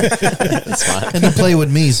 That's fine. And then play with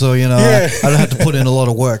me, so, you know, Yeah. I don't have to put in a lot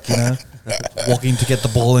of work, you know. Walking to get the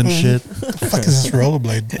ball and shit. what the fuck is this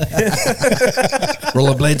rollerblade?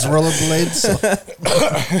 Rollerblades.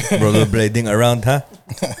 Rollerblading around, huh?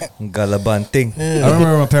 Galabanting. I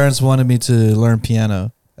remember my parents wanted me to learn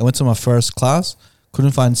piano. I went to my first class,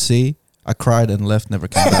 couldn't find C. I cried and left, never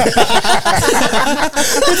came back. It's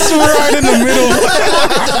right in the middle.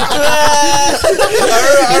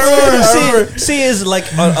 I remember. C is like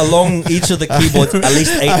along each of the keyboards at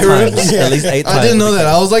least 8 times. At least 8 times. I didn't know that.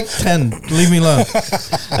 I was like 10. Leave me alone.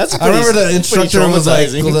 That's I remember the instructor was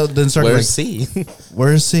like, the instructor Where's was like, C?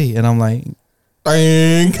 where's C? And I'm like,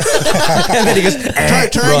 dang. And then he goes,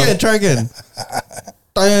 Try again.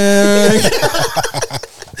 Dang.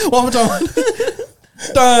 One more time.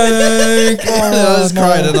 Dang. I just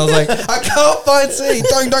cried and I was like, I can't find C.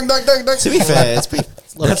 Dang. To be fair, it's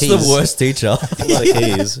a lot that's of the keys. worst teacher. A lot of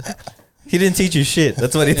keys. He didn't teach you shit.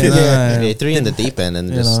 That's what he did. Yeah. Yeah, threw you in the deep end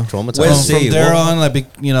and just know. traumatized. Where's From C? there What?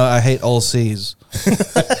 on, I hate all C's.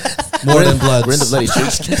 More than bloods. We're in the bloody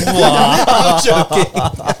streets. I'm joking.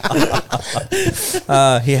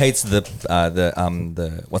 He hates the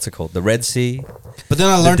what's it called? The Red Sea. But then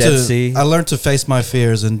I Dead Sea. learned to face my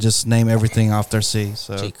fears and just name everything after C.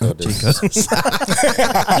 So Chico does. Chicos.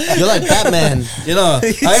 You're like Batman. You know, I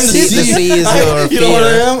am the C, C. the C is your You know what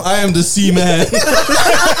fear. I am? I am the C man.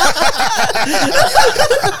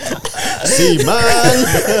 See,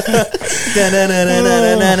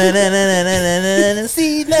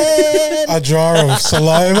 man. A jar of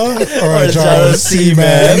saliva or a jar of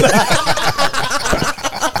semen?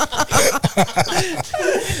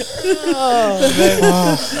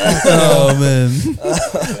 Oh man,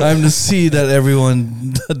 I'm the C that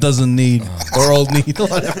everyone doesn't need or all need.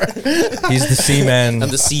 Whatever. He's the seaman. I'm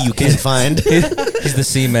the C you can't find. He's the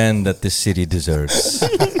seaman that this city deserves,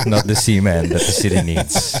 not the seaman that the city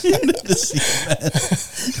needs. The C man.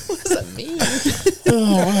 What does that mean?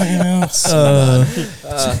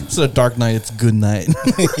 It's a dark night. It's good night.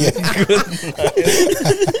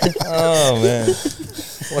 Oh man.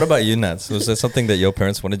 What about you, Nats? Was there something that your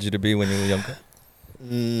parents wanted you to be when you were younger?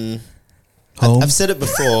 Home. I've said it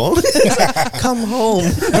before. Come home.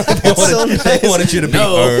 They wanted you to be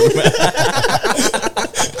home.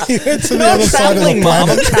 He went to the No, I'm other side of the traveling, Mom.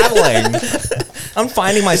 planet. I'm traveling. I'm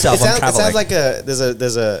finding myself. I'm It traveling. sounds like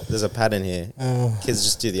there's a pattern here. Kids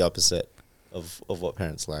just do the opposite of what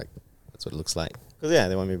parents like. That's what it looks like. Because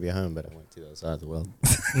they want me to be home, but I want to the other side of the world.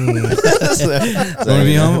 You want to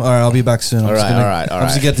be home? All right, I'll be back soon. All right. I'm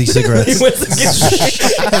just gonna get these cigarettes. Get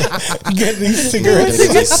these I'm cigarettes.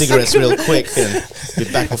 gonna get these cigarettes real quick and be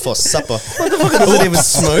back before supper. doesn't even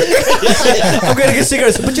smoke. I'm going to get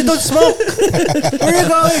cigarettes, but you don't smoke. Where are you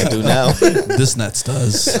going? Do now. This Nets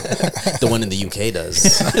does. The one in the UK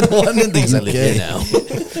does. The one in the Because I live here UK.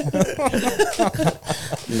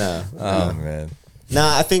 now. No. Oh man.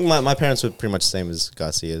 Nah, I think my parents were pretty much the same as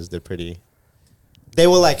Garcia's. They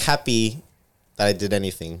were like happy that I did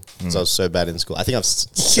anything because I was so bad in school. I think I've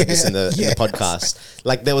said this in the podcast.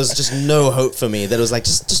 Like there was just no hope for me. That it was like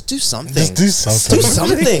just do something. Just do something. Do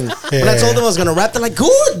something. When I told them I was gonna rap, they're like,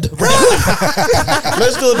 good rap.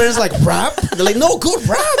 Most Filipinos are like rap. They're like, no, good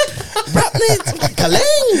rap. Rap it.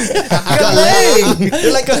 Galing. Galing.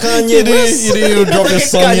 They're like Kanye West. You didn't even drop your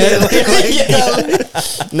song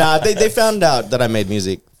yet. Nah, they found out that I made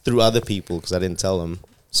music through other people because I didn't tell them.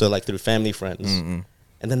 So like through family friends.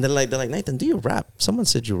 And then they're like, Nathan, do you rap? Someone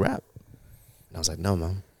said you rap. And I was like, no,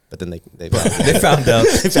 mom. But then they found out.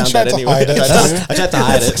 They found out anyway. I tried to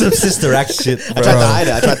hide it. Some sister act shit. I tried to hide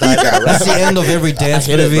it. That's the end of every dance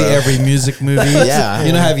hate it, movie, bro. every music movie. Yeah.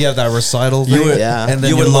 You know how you have that recital thing? And then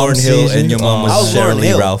You were your mom Lauren Hill sees you? and your mom I was was Lauryn Cheryl Lee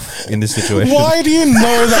Hill. Ralph in this situation. Why do you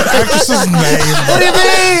know that actress's name? What do you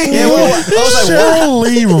mean? Yeah, well, I was like, what? Cheryl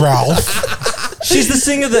Lee Ralph. She's the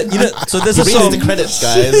singer that, you know, so there's He a reads song. the credits,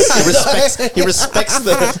 guys. He respects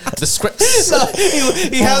the scripts. So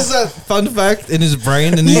he has that fun fact in his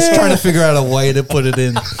brain, and he's trying to figure out a way to put it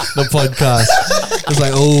in the podcast. It's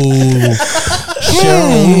like,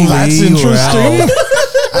 Cheryl That's Lee interesting. Ralph.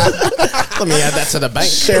 Let me add that to the bank.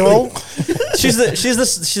 Cheryl. She's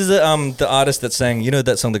the artist that sang, you know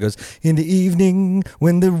that song that goes, in the evening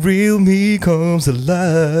when the real me comes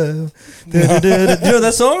alive. Da-da-da-da. Do you know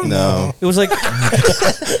that song? No. It was like,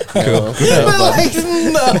 cool. Like,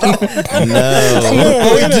 no. No.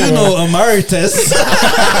 But we do know Emeritus.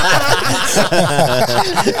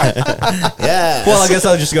 Yeah. well, I guess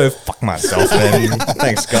I'll just go fuck myself then.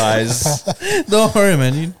 Thanks, guys. Don't worry,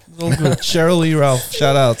 man. You all good. Cheryl Lee Ralph.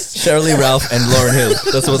 Shout outs. Cheryl Lee Ralph and Lauren Hill.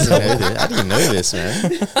 That's what's up. How do you know this,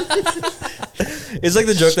 man? It's like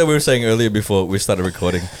the joke that we were saying earlier before we started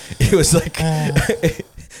recording. It was like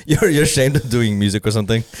you're ashamed of doing music or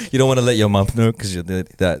something. You don't want to let your mom know because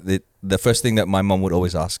the first thing that my mom would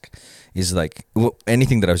always ask is like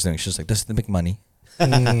anything that I was doing. She was like, "Does it make money?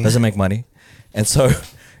 Does it make money?" And so,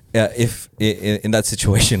 if in that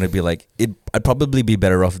situation, it'd be like I'd probably be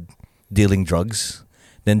better off dealing drugs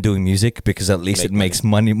than doing music because at least it makes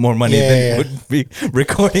more money than it would be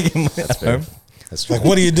recording in my home. That's true. Like,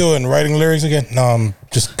 what are you doing? Writing lyrics again? No, I'm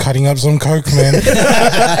just cutting up some coke, man.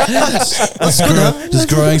 Just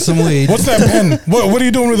growing some weed. What's that pen? What are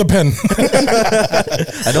you doing with a pen?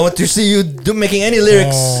 I don't want to see you making any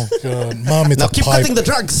lyrics. Oh, God. Mom, it's Now a keep pipe. cutting the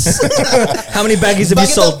drugs. How many baggies have you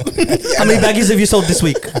sold? How many baggies have you sold this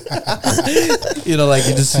week? You know, like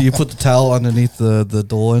you put the towel underneath the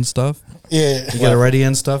door and stuff. Yeah. You get it ready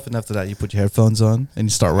and stuff, and after that, you put your headphones on and you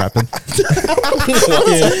start rapping. I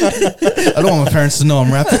don't want my parents to know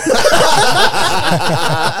I'm rapping.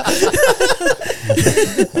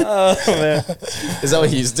 Oh man. Is that what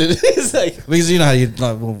he used to do? It's like Because you know how you. We don't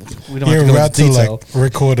have You're to go about into to detail. like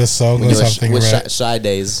record a song when or you were something, with right? shy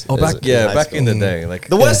days. Oh, back- Back in the day, like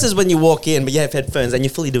The worst is when you walk in, but you have headphones and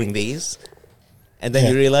you're fully doing these, and then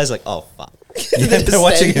you realize like, oh fuck. they're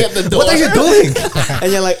watching Standing it. at the door. What are you doing?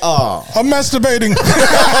 And you're like, oh, I'm masturbating.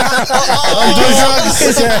 I'm doing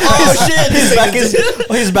drugs. Oh shit!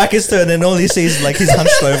 His back is turned, and all he sees is like he's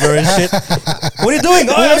hunched over and shit. What are you doing?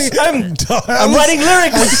 I'm writing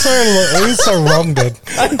lyrics. It's so wrong, dude.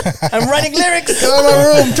 I'm writing lyrics. Get out of my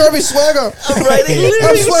room. Try to be swagger. I'm writing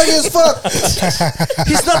lyrics. I'm swaggy as fuck.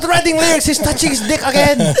 He's not writing lyrics. He's touching his dick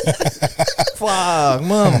again. Fuck,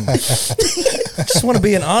 mom. I just want to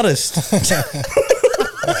be an artist. I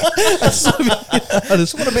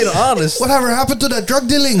just want to be an artist. Whatever happened to that drug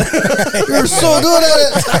dealing? You were so good at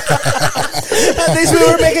it. At least we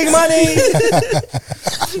were making money.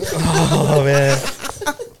 Oh man.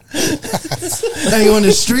 Now you on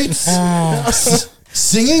the streets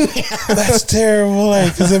singing? That's terrible.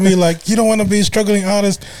 Like, because I mean, like, you don't want to be a struggling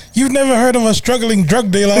artist. You've never heard of a struggling drug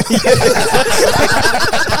dealer.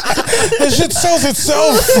 The shit sells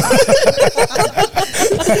itself.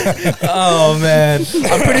 Oh man.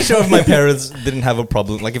 I'm pretty sure if my parents didn't have a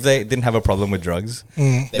problem, like if they didn't have a problem with drugs,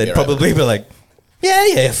 they'd probably be like,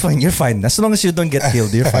 yeah, fine, you're fine. As long as you don't get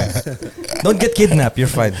killed, you're fine. Don't get kidnapped, you're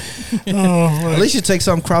fine. At least you take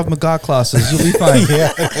some Krav Maga classes. You'll be fine.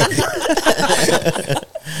 Yeah.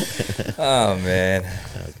 Oh man.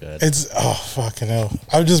 It's, fucking hell.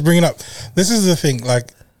 I'm just bringing up, this is the thing,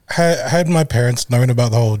 like, had my parents known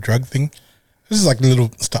about the whole drug thing, this is like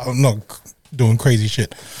little stuff, I'm not doing crazy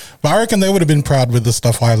shit, but I reckon they would have been proud with the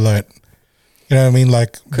stuff I learned. You know what I mean?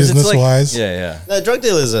 Like, business wise. Yeah. No, drug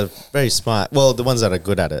dealers are very smart. Well, the ones that are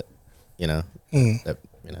good at it, you know. That,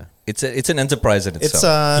 you know. It's an enterprise in It's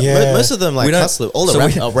itself. most of them like hustle. All the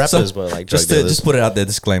rappers were like drug dealers. Just put it out there,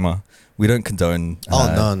 disclaimer. We don't condone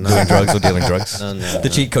no. doing drugs or dealing drugs. No. The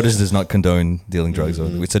cheat coders does not condone dealing drugs. Or,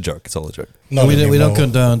 it's a joke. It's all a joke. Not we don't anymore.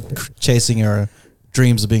 condone chasing your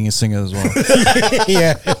dreams of being a singer as well.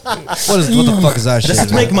 Yeah. What the fuck is that shit?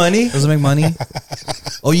 Does it make money? Does it make money?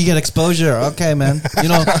 Oh, you get exposure. Okay, man. You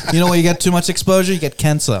know when you get too much exposure, you get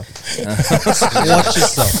cancer. Watch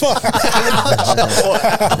yourself.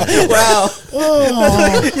 Wow.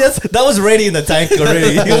 Yes, that was ready in the tank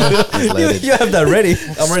already. You have that ready.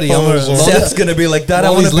 I'm ready. Seth's gonna be like, Dad, I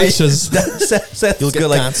all want to these be. lectures. Seth's You'll get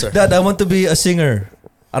like, cancer. Dad, I want to be a singer.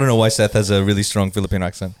 I don't know why Seth has a really strong Filipino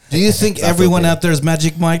accent. Do you think everyone out there is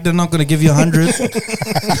Magic Mike? They're not going to give you 100.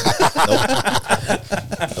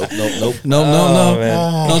 Nope. No.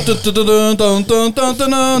 man. No,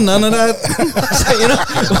 none of that.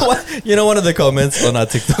 One of the comments on our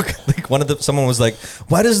TikTok, like someone was like,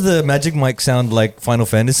 "Why does the Magic Mike sound like Final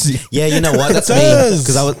Fantasy?" Yeah, you know what? That's me. does.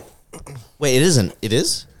 Because I was. Wait, it isn't. It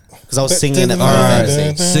is. Because I was singing at All Final right.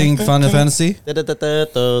 Fantasy. Sing Final Fantasy.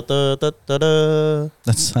 Da-da-da-da-da-da-da-da.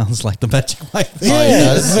 That sounds like the Magic Mike.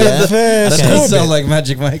 Yeah. does? Yeah. That Okay. does sound like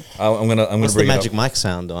Magic Mike. I'm gonna What's the bring Magic it up. Mike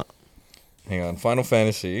sound on? Hang on, Final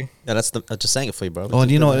Fantasy. Yeah, that's the. I just sang it for you, bro. Oh, and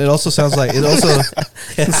you know what? It also sounds like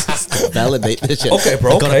Validate this shit. Okay,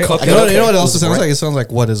 bro. Okay. You know what it also sounds like? It sounds like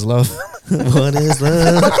What Is Love? What is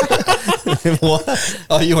love? What?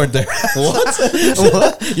 Oh, you weren't there. What?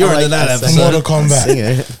 You were I like in that that episode. Mortal Kombat. Sing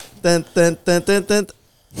it. Dun, dun, dun, dun, dun.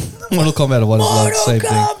 Mortal Kombat or What Is Love? Same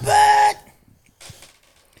thing.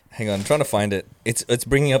 Hang on, I'm trying to find it. It's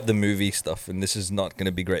bringing up the movie stuff, and this is not going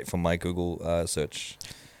to be great for my Google search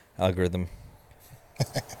algorithm.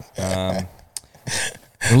 We're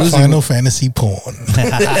losing. Final Fantasy porn.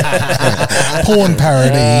 Porn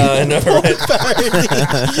parody. I know, right?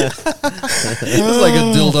 It's like a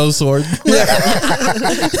dildo sword.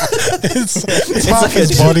 It's half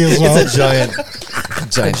his body as well. It's a giant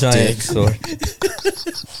Giant dick. sword.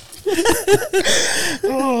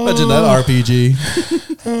 Imagine that RPG.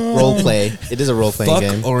 Role play. It is a role playing Fuck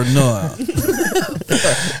game. or no?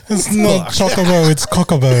 It's not Chocobo, it's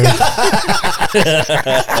Cockabo.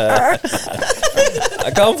 I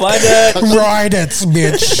can't find it. Ride it,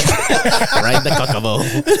 bitch. Ride the cockabo.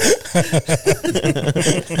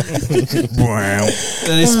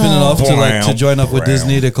 Then they spin it off to join up with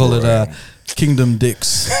Disney. They call it Kingdom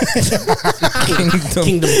Dicks.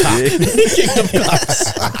 Kingdom cock.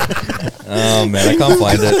 Oh man, I can't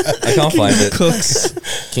find it. Cooks.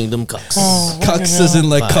 Kingdom cocks. Cocks as in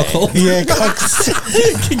like Fine. cuckold. Yeah, cocks.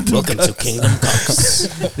 Welcome to Kingdom cocks.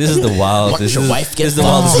 This is the wild. Watch This your is, wife get this is the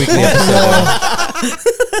wildest weekly episode.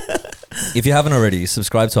 If you haven't already,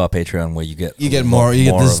 subscribe to our Patreon where you get more.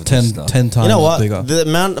 You get this of 10 stuff. times You know what? bigger. The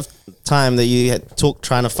amount of time that you had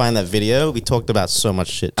trying to find that video, we talked about so much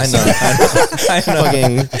shit. I know.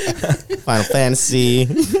 Fucking Final Fantasy,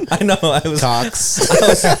 I know. I was cocks.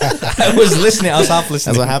 listening. I was half That's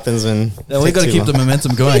listening. what happens when. Yeah, we got to keep the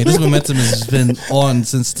momentum going. This momentum has been on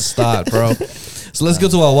since the start, bro. So let's go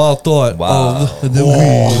to our wild thought Wow. of the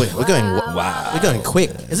Oh, week. wait, we're going. Wow. We're going quick.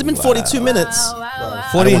 Has it been 42 minutes?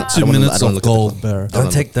 42 I don't wanna minutes look of at gold, bear.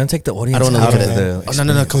 Don't take the audience I don't want to out look of at the. it. Oh,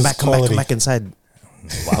 no. Come back inside.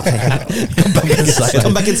 Come back inside.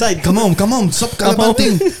 Come back inside. Come on. Stop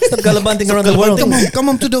gallivanting. Stop gallivanting around the world. Come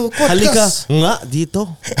on to the Halika podcast. nga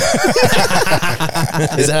dito.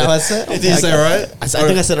 Is that how I said? Did you say it right? I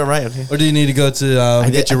think I said it right. Okay. Or do you need to go to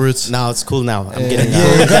get your roots? No, it's cool now. I'm getting.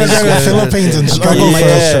 Yeah, you gotta go to the Philippines and struggle earning my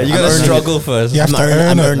first. culture. You I'm gotta earning struggle first. You have to earn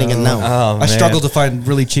I'm it. earning it now. Oh, man. I struggle to find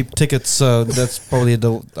really cheap tickets, so that's probably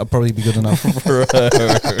I'll probably be good enough. Is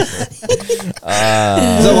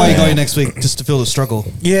that why you're going next week? Just to feel the struggle?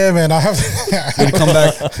 Yeah, man, I have You're gonna come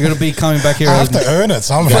back. You're gonna be coming back here. I have to earn it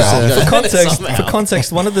somehow. For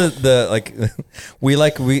context, one of the like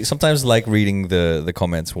we sometimes like reading the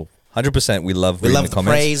comments. Well, 100% we love We reading love the the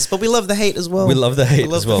comments. praise, but we love the hate as well. We love the hate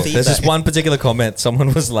love as the well. There's this feedback. one particular comment.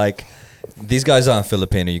 Someone was like, "These guys aren't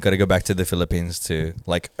Filipino. You got to go back to the Philippines to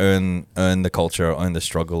like earn the culture, earn the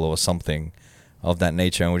struggle, or something of that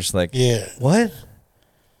nature." And we're just like, Yeah. what,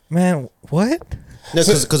 man, what?" No,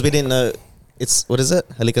 because we didn't know. It's what is it?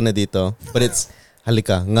 Halika na dito, but it's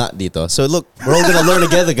halika nga dito. So look, we're all gonna learn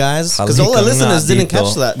together, guys. Because all our Halika listeners nga didn't dito.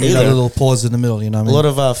 catch that You got a either. little pause in the middle. You know what I A mean? lot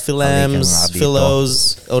of philams, Halika nga dito.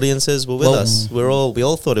 philos, audiences were with us. We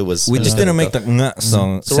all thought it was. We just didn't make the nga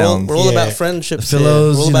song So sound. we're all Yeah. about friendships. The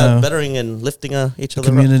philos, we're all you about know, bettering and lifting each other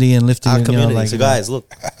community and lifting up. Our it, you know, community. like, So guys, look,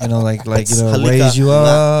 like It's you know, halika raise you nga.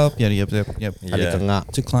 up. Yep. halika nga.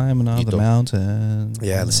 To climb another Dito. mountain.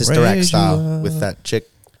 Yeah, the Sister Act Raise you style up. with that chick.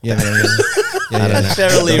 Yeah.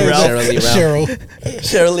 Cheryl Lee Ralph. Cheryl Lee Ralph. Cheryl.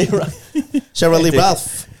 Cheryl Lee Ralph. Cheryl Lee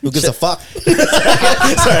Ralph. Who gives a fuck?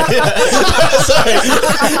 Sorry.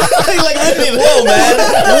 Like, Whoa, man!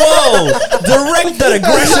 Whoa! Direct that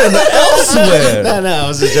aggression elsewhere. No, it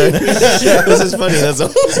was a joke. It was just funny. That's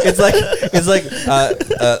all. It's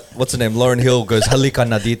like what's her name? Lauren Hill goes halika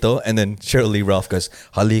na dito, and then Shirley Ralph goes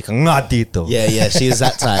halika nga dito. Yeah, she is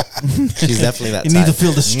that type. She's definitely that You type. need to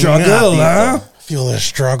feel the struggle, huh? Feel the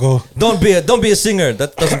struggle. Don't be a singer.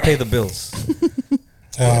 That doesn't pay the bills.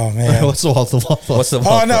 Oh man. What's the Walther? What's the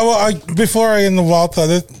Oh no! Well, before I in the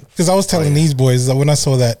Walther, because I was telling these boys that when I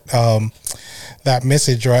saw that that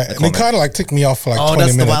message, right, and it kind of like took me off for like 20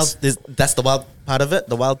 that's minutes. that's the wild part of it.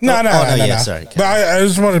 The wild. No. Yeah, sorry. But I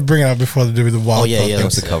just wanted to bring it up before to do with the wild. Yeah. It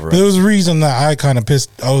was the cover. But there was a reason that I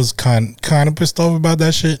was kind of pissed off about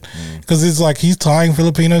that shit, because it's like he's tying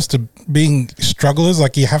Filipinos to being strugglers.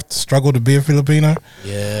 Like you have to struggle to be a Filipino.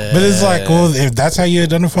 Yeah. But it's like, well, if that's how you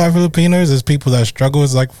identify Filipinos as people that struggle,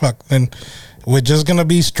 it's like fuck. Then we're just gonna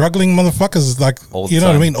be struggling motherfuckers. Like All the you know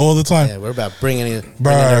what I time. mean, all the time. Yeah, we're about bringing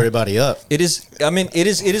Bruh. everybody up. It is. I mean, it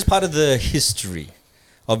is part of the history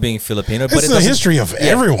of being Filipino. But It's it the doesn't- history of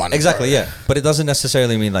everyone. Exactly. Yeah. But it doesn't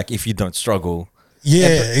necessarily mean like if you don't struggle,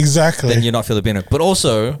 Yeah, exactly. then you're not Filipino. But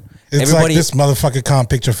also, It's everybody. like this motherfucker can't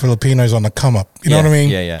picture Filipinos on the come up. You know Yeah, what I mean?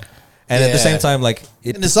 Yeah. And at the Yeah. same time, like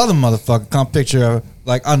it, And this other motherfucker can't picture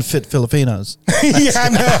like unfit Filipinos. Yeah, I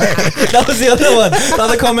know. that was the other one. The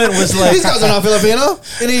other comment was like, These guys are not Filipino.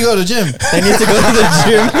 They need to go to the gym. they need to go to the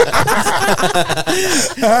gym.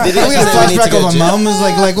 Did We got a actually need to flashback go of my gym? mom is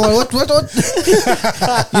like what?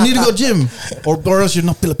 You need to go gym, or else you're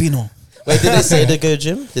not Filipino. Wait, did they say to go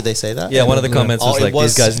gym? Did they say that? Yeah, one of the comments was like,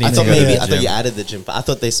 these guys need I to thought go to maybe the I thought gym. you added the gym, but I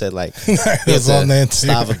thought they said like It we was have on to there too.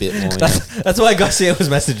 starve a bit more. You know? That's why Garcia was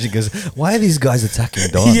messaging. He goes, why are these guys attacking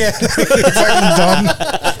Don? Yeah, it's like done.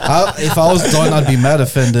 If I was Don, I'd be mad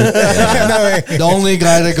offended. No, The only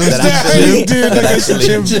guy that goes to the Hey, gym dude, that goes to the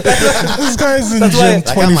gym. This guy's in the gym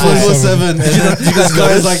Like, I'm 24/7. 24/7. This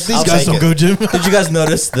guy's like, these I'll guys take don't go gym. Did you guys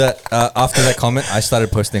notice that after that comment, I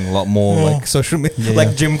started posting a lot more like social media,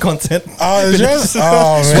 like gym content? Oh, it's just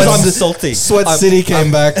oh Because man. I'm salty. Sweat I'm- City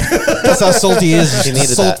came back. That's how salty he is. He needed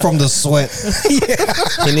Salt that. from the sweat. He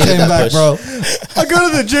needed Came that back, push. bro. I go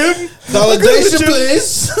to the gym. Validation,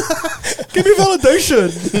 please. Give me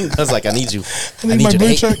validation. I was like, I need you. I need my you to blue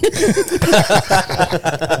hate check.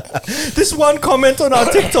 This one comment on our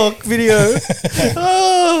TikTok video.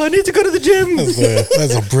 Oh, I need to go to the gym.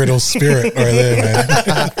 That's a brittle spirit right there,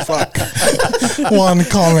 man. Fuck. One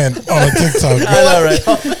comment on a TikTok. I know, right?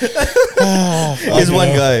 Here's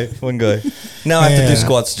one guy. Now I have to do Yeah.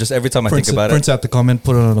 squats just every time I Prints, think about prints it. out the comment,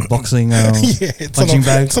 put it on a boxing Yeah, it's on, punching a,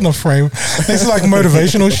 bag. it's on a frame. It's like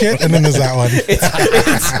motivational shit, and then there's that one.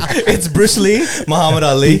 It's Bruce Lee, Muhammad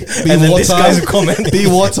Ali, and then this water. guy's comment. Be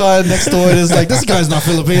water next to it is like, this guy's not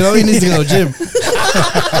Filipino. He needs to go to the gym.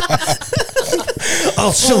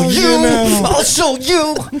 I'll show you. know. I'll show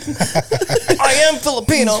you. I am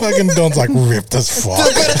Filipino. Fucking Don's like ripped as fuck.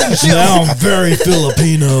 Now I'm very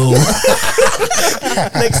Filipino.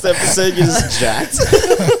 Next episode, you're just jacked.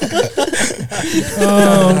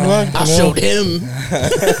 I showed him.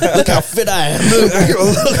 Look how fit I am.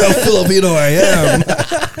 Look how Filipino I am.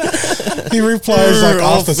 He replies like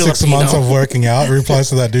all after 6 Filipino. months of working out. He replies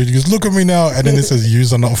to that dude. He goes, "Look at me now," and then it says,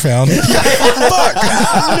 "User not found."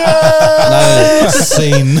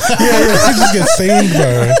 Scene. Yeah, he just gets seen,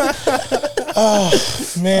 bro. Oh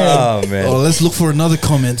man. Oh man. Oh, let's look for another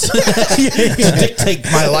comment to dictate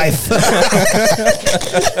my life.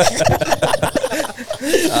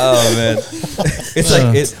 Oh man. It's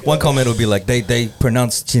like one comment will be like they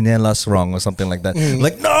pronounce chinelas wrong or something like that.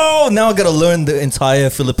 Like no, now I gotta learn the entire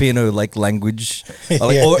Filipino like language, or,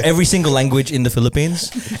 like, Yeah. or every single language in the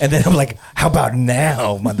Philippines. And then I'm like, how about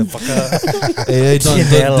now, motherfucker? Hey,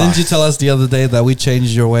 Chinela. didn't you tell us the other day that we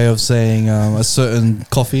changed your way of saying a certain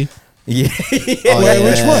coffee? Yeah. Wait,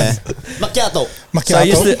 which one? Macchiato. So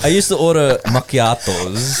Macchiato. I used to order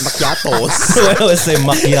macchiatos. Macchiatos. So I always say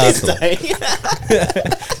macchiato.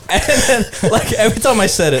 And then, like every time I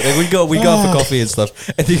said it, like we go out for coffee and stuff,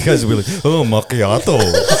 and you guys would be like, "Oh, macchiato,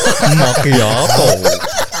 macchiato,"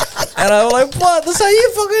 and I'm like, "What? That's how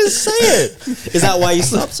you fucking say it." Is that why you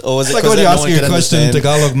stopped? Or was it It's like 'cause when you no ask one you a could question in understand?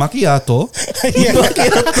 Tagalog, macchiato. Yeah.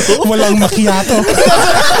 Walang macchiato.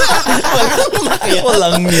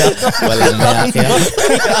 Walang niya. Walang macchiato.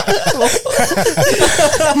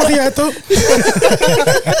 Macchiato.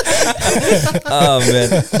 Oh man!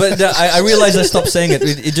 But I realized I stopped saying it.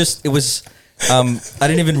 It was. I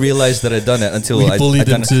didn't even realize that I'd done it until We I bullied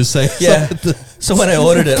done him it. to say Yeah. something. So when I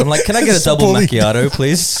ordered it, I'm like, "Can I get a double Bullied. macchiato,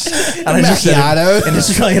 please?" And I just said Macchiato. it in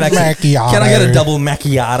Australian accent. Macchiato. Can I get a double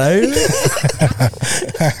macchiato?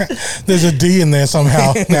 There's a D in there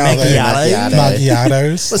somehow. Now Macchiato.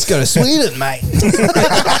 Macchiatos. Let's go to Sweden, mate.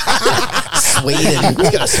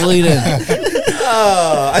 Sweden.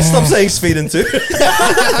 I stopped saying Sweden too.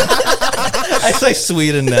 I say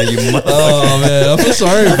Sweden now, you mother. Oh man, I feel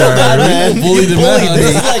sorry, bro. man. We bullied him out.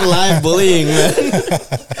 This is like live bullying, man.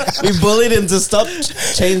 We bullied him to stop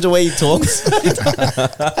change the way he talks.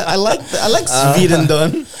 I like Sweden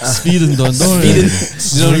done. Sweden done. Sweden.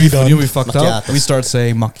 You know what we fucked up? Macchiatos. We start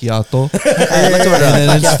saying macchiato. I like what And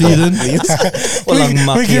then it's Sweden.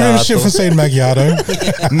 We give him shit for saying macchiato.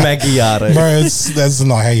 Macchiato. Bro, that's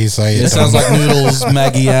not how you say it. It sounds like noodles,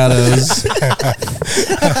 macchiatos.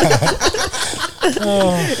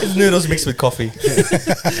 It's noodles mixed with coffee.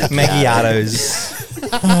 Macchiatos.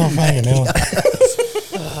 Oh, fucking hell.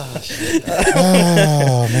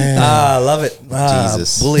 Oh, man. I love it.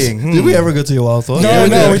 Jesus. Bullying. Did we ever go to your wild thought? No, we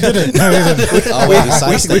didn't. No, we didn't. Oh,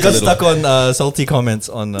 We got stuck on salty comments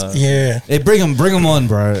on. Yeah. Hey, bring them on,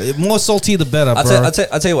 bro. More salty, the better, bro. I'll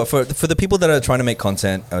tell you what. For the people that are trying to make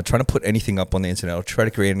content, trying to put anything up on the internet, or try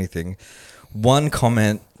to create anything, one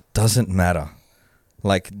comment doesn't matter.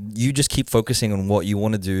 Like, you just keep focusing on what you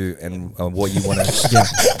want to do and what you want to. Yeah.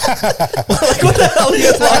 Like, what the hell are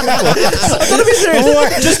you laughing for? I'm gonna be serious.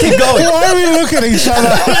 Just keep going. Why are we looking at each other?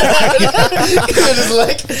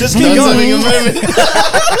 Just keep going.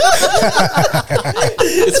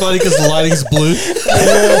 It's funny because the lighting's blue.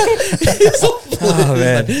 Oh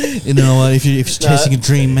man. You know what? If you're chasing a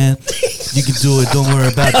dream, man, you can do it. Don't worry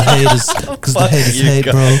about the haters, because the haters hate,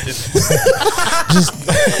 bro. Just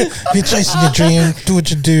if you're chasing your dream, do what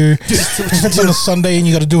you do. If it's on a Sunday and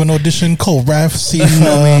you got to do an audition, call Raf. See if You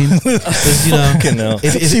know what I mean? There's, you know, Fucking hell.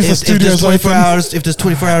 if See if the there's studio's 24 open. hours, if there's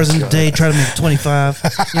 24 hours in the day, try to make it 25.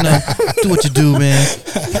 You know, do what you do, man.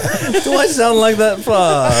 Do I sound like that?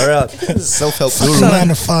 Far out. Self-help Fuck guru. 9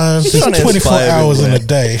 to 5. Just trying There's to 24 inspire hours in a everyone.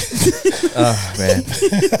 day. Oh man.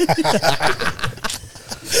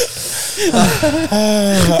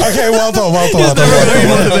 Okay, well done.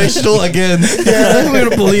 Motivational again. Yeah, we're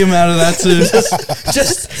gonna bully him out of that too.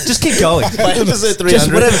 Just keep going. By episode 300,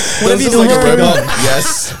 Just whatever this you is do. like a breakup.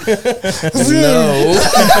 Yes. No.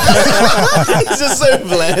 It's just so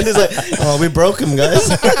bland. It's like, oh, we broke him, guys.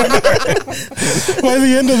 By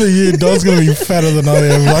the end of the year, Don's gonna be fatter than I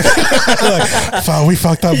am. Like fuck, we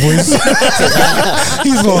fucked up, boys.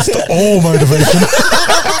 He's lost all motivation.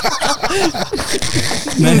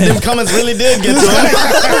 Man, Them comments really did get to him.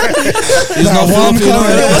 it's not one Filipino.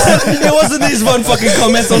 comment. It wasn't these one fucking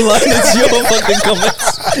comments online. It's your fucking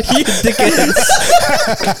comments. You dickheads.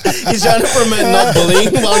 He's trying to promote not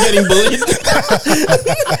bullying while getting bullied.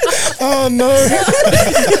 Oh no!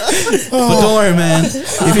 But don't worry, man.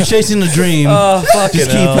 If you're chasing a dream, Fucking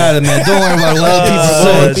just keep at it, man. Don't worry about what people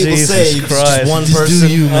say. What people Jesus say, it's Christ. just one Just person.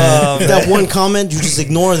 do you, man. That one comment, you just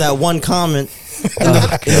ignore that one comment. In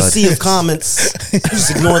the sea of comments, just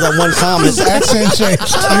ignore that one comment. Accent change.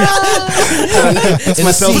 It's In the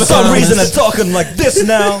myself. sea For some reason, I'm talking like this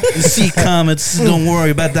now. You see comments. Don't worry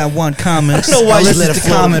about that one comment. know why you Unless let it's it the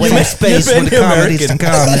flow. comment You from made- space you when made the me comment is the American.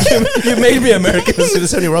 comment. You made me American. Do the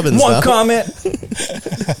Tony Robbins One stuff. comment.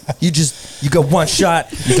 You got one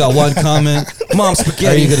shot. You got one comment. Mom Are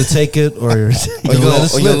spaghetti. you gonna take it or you're Are you gonna let it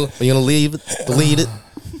slip? gonna leave it, delete it,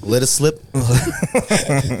 let it slip?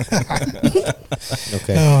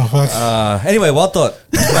 Okay. Oh fuck! Anyway, well thought.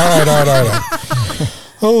 All right.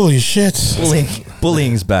 Holy shit!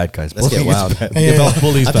 Bullying's bad, guys. Let's get Bullying is wild. bad. Yeah.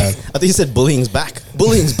 Bully's I bad. think you said bullying's back.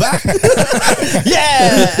 Bullying's back.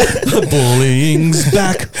 Yeah. Bullying's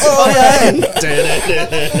back. Oh yeah.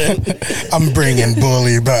 I'm bringing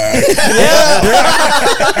bully back.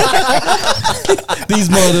 These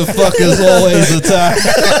motherfuckers always attack.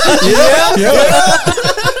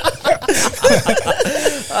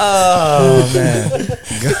 Oh man.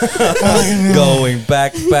 Going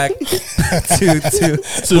back to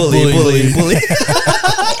bully.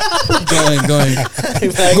 Going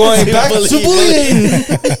Going back to bullying.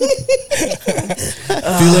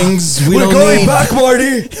 Feelings we We're don't going need. back,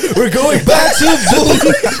 Marty. We're going back to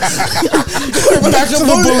bullying. Back to the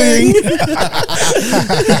bullying.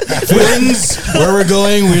 Feelings where we're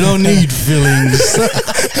going. We don't need feelings.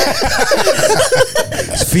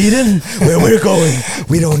 Speeding where we're going.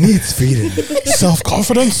 We don't need speeding. Self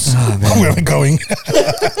confidence. Where are we going?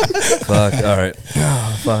 Fuck. All right.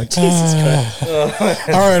 Oh, fuck. Jesus Christ.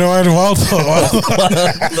 All right. Wild thought.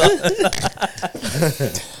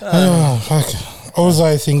 Oh fuck! What was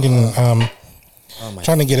I thinking?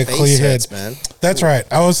 Trying to get a Face clear head. hurts, man. That's right.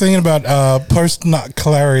 I was thinking about post nut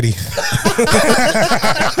clarity.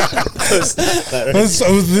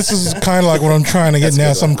 This is kind of like what I'm trying to get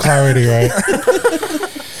now. Some clarity, right?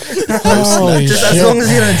 Holy Just as shit. long as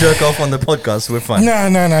you don't jerk off on the podcast, we're fine. No.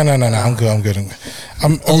 I'm good.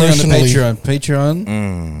 I'm Only on the emotionally.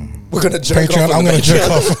 Patreon. We're gonna jerk Patreon. off. I'm gonna jerk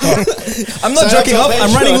off. I'm not Sign up joking to off.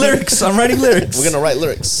 I'm writing Patreon. lyrics. I'm writing lyrics. We're gonna write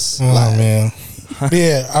lyrics. Oh man.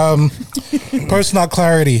 Yeah. Personal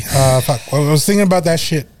clarity. Fuck. I was thinking about that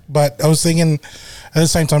shit, but I was thinking at the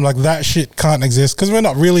same time, like, that shit can't exist because we're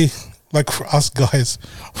not really, like, for us guys,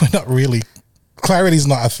 we're not really. Clarity's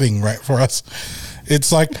not a thing, right? For us,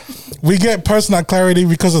 it's like we get personal clarity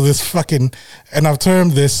because of this fucking, and I've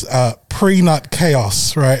termed this pre-nut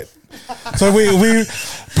chaos, right? So we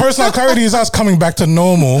personal clarity is us coming back to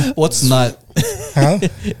normal. What's nut? Huh?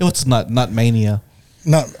 What's nut? Nut mania.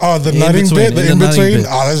 No, the In nutting between, bit, the the in nutting between. bit.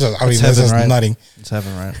 Oh, that's just, I mean, It's that's heaven, just right? nutting. It's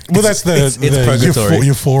heaven, right? Well, that's the it's purgatory.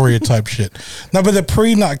 euphoria type shit. No, but the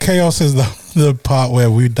pre-nut chaos is the part where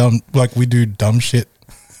we do dumb shit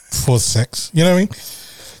for sex. You know what I mean?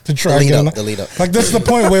 To try The lead up. Like, that's the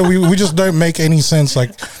point where we just don't make any sense. Like,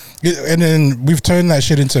 and then we've turned that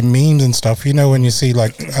shit into memes and stuff. You know, when you see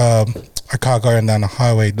like a car going down a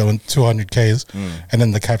highway doing 200 Ks, and then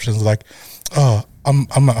the caption's like, "Oh,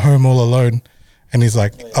 I'm at home all alone," and he's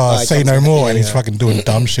like, "Say no more," and he's fucking doing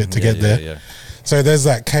dumb shit to get there. Yeah. So there's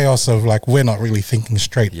that chaos of like we're not really thinking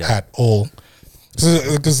straight at all.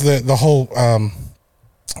 Because the whole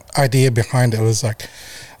idea behind it was like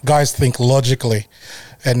guys think logically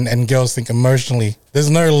and girls think emotionally.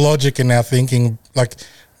 There's no logic in our thinking, like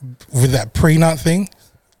with that pre-nut thing.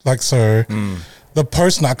 Like, so the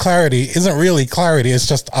post-nut clarity isn't really clarity. It's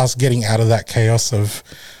just us getting out of that chaos of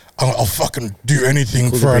I'll fucking do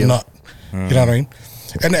anything for a nut. You know what I mean?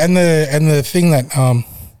 And the thing that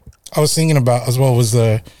I was thinking about as well was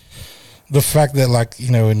the fact that, like, you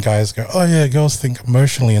know, when guys go, oh yeah, girls think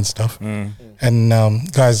emotionally and stuff, and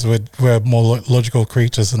guys we're more logical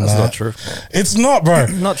creatures than that. That's not true. It's not, bro.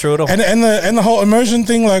 Not true at all. And the whole emotion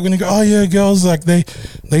thing, like when you go, oh yeah, girls like they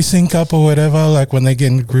sync up or whatever, like when they get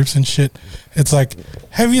in groups and shit. It's like,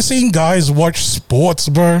 have you seen guys watch sports,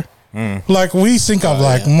 bro? Like, we sync up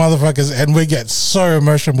like motherfuckers, and we get so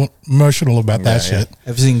emotional about that shit.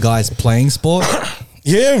 Have you seen guys playing sport?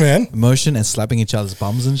 Yeah, man. Emotion and slapping each other's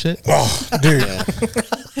bums and shit. Oh, dude.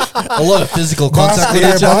 A lot of physical contact with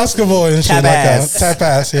each other. Basketball and shit Tap like ass. that. Tap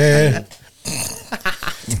ass, yeah.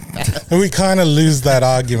 We kind of lose that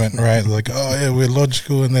argument, right? Like, oh yeah, we're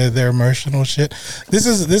logical and they're emotional shit. This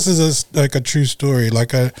is like a true story.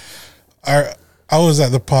 Like, I was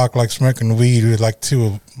at the park, like, smoking weed with like two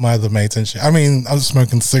of my other mates and shit. I mean, I was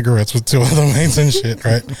smoking cigarettes with two other mates and shit,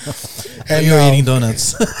 right? And You're eating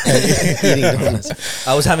donuts. Eating donuts.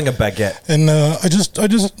 I was having a baguette. And I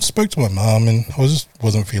just spoke to my mom, and I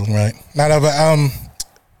wasn't feeling right. No, but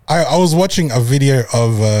I was watching a video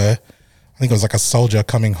of I think it was like a soldier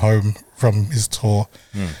coming home from his tour,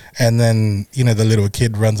 and then, you know, the little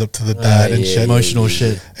kid runs up to the dad and shit, Emotional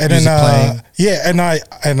shit. and Music then playing.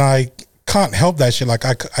 and I can't help that shit. Like,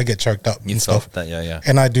 I get choked up You and felt stuff, that, yeah.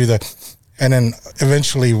 and I do and then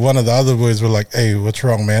eventually one of the other boys were like, "Hey, what's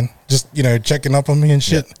wrong, man? Just, you know, checking up on me and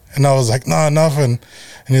shit." And I was like, "Nah, nothing."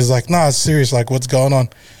 And he's like, "Nah, it's serious. Like, what's going on?"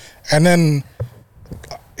 And then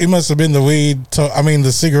it must have been the weed,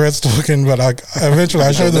 the cigarettes talking, but eventually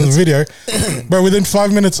I showed them the video. But within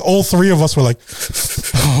 5 minutes, all three of us were like,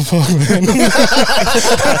 oh, fuck, man.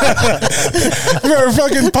 We were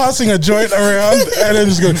fucking passing a joint around and then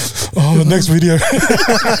just going, oh, next video.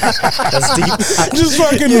 That's deep. Just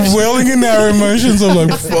fucking wailing in our emotions. I'm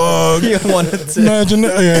like, fuck. You wanted to. Imagine,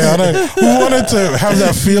 I know. We wanted to have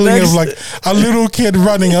that feeling of like a little kid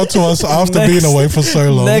running up to us after being away for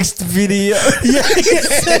so long. Next video.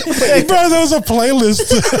 Bro, there was a playlist.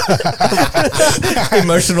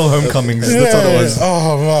 Emotional homecomings. That's what it was.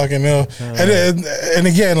 Oh, fucking hell. And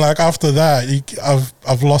again, like, after that,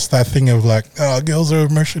 I've lost that thing of like, oh, girls are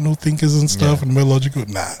emotional thinkers and stuff, and we're logical.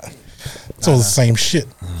 Nah, it's all the same shit.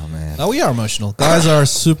 Oh, man. No, we are emotional. Guys are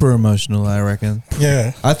super emotional, I reckon.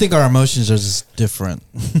 Yeah. I think our emotions are just different.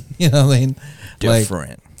 You know what I mean?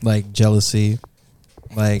 Different. Like jealousy,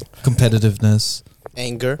 like competitiveness,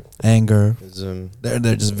 Anger. Mm-hmm.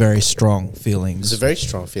 They're just very strong feelings. It's a very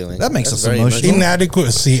strong feeling. That makes That's us very emotional.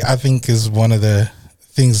 Inadequacy, I think, is one of the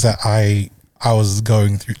things that I was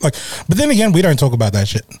going through. Like, but then again, we don't talk about that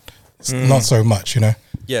shit. It's not so much, you know.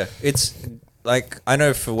 Yeah, it's like, I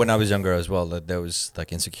know for when I was younger as well, that there was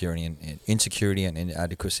like insecurity and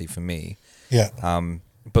inadequacy for me. Yeah.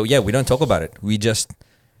 But yeah, we don't talk about it.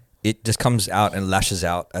 It just comes out and lashes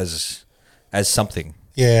out as something.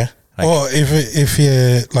 Yeah. Like, or if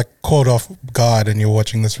you're like caught off guard and you're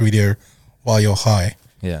watching this video while you're high,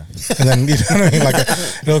 Yeah. and then, you know what I mean, like,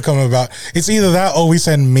 it'll come about. It's either that or we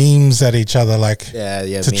send memes at each other, like, to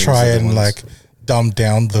memes try are the and ones. like dumb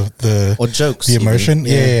down the or jokes, the emotion.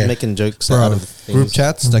 even. Yeah. Making jokes Bro, out of things. group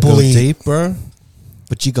chats that Bully. go deep, bro.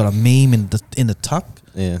 But you got a meme in the tuck.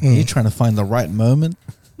 Yeah. You're trying to find the right moment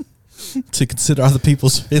to consider other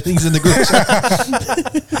people's feelings in the group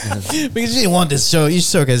chat. Because you didn't want this show, each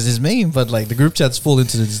show as this meme, but like the group chats fall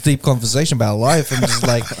into this deep conversation about life, and just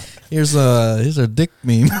like here's a dick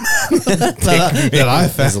meme that I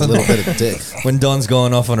found. There's a little bit of dick. When Don's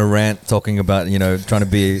going off on a rant talking about, trying to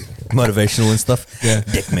be motivational and stuff. Yeah.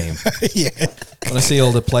 Dick meme. Yeah. When I see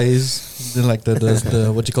all the plays, then like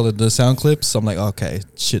the what you call it, the sound clips, I'm like, okay,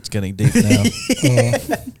 shit's getting deep now.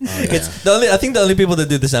 It's I think the only people that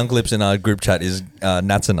do the sound clips in our group chat is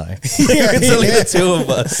Nats and I. It's only the two of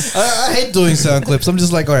us. I hate doing sound clips. I'm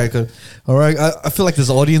just like, all right, good. All right. I feel like there's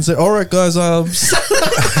an audience there. All right, guys. He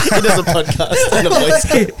does a podcast and a voice.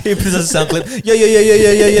 He puts a sound clip. Yo,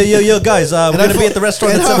 guys. We're gonna be at the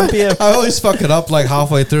restaurant at 7 p.m. I always fuck it up like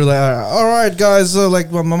halfway through. Like, all right, guys.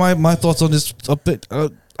 Like my thoughts on this a bit.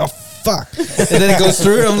 Oh fuck! And then it goes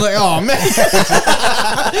through. And I'm like, oh man.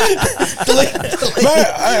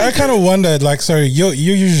 But I kind of wondered, like, so you're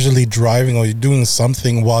usually driving or you're doing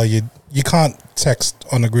something while you can't text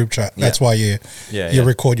on a group chat. That's why you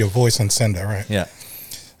record your voice and send it, right? Yeah.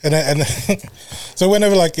 And so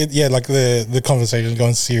whenever the conversation is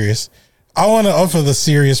going serious, I want to offer the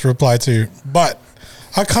serious reply too, but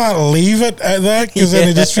I can't leave it at that because then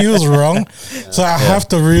it just feels wrong. So I have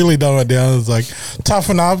to really dumb it down. It's like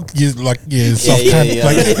toughen up. You soft At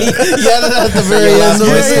the very end.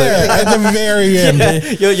 At the very end.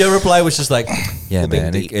 Your reply was just like, yeah,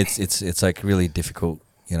 man. It's like really difficult.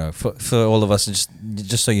 For all of us,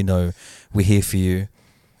 just so you know, we're here for you,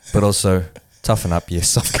 but also toughen up, you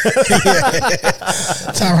soft cock.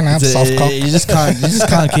 Toughen up, soft cock. You just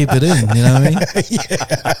can't keep it in. You know what I mean?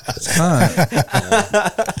 Just can't.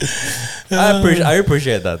 I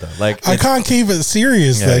appreciate that though. Like I can't keep it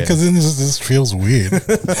serious though because then this feels weird.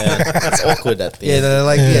 It's awkward at the end.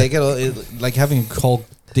 You get like having a whole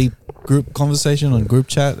deep group conversation on group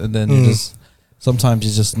chat, and then you just. Sometimes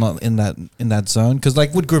you're just not in that zone because,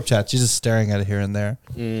 like with group chats, you're just staring at it here and there.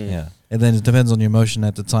 Yeah, and then it depends on your emotion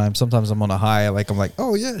at the time. Sometimes I'm on a high, like I'm like,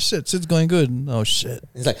 oh yeah, shit's going good. Oh shit,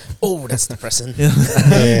 It's like, oh, that's depressing.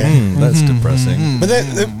 that's depressing. But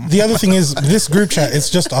the other thing is, this group chat, it's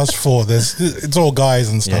just us four. It's all guys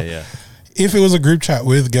and stuff. Yeah. If it was a group chat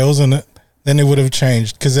with girls in it, then it would have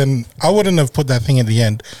changed because then I wouldn't have put that thing at the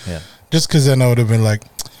end. Yeah, just because then I would have been like,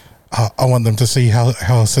 I want them to see how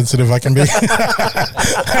sensitive I can be. On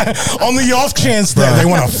the off chance that they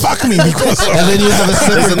want to fuck me because of and then you have a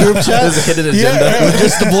separate group chat. There's a hidden agenda. With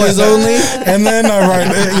just the boys only. And then I write,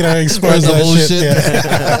 expose the that bullshit. shit.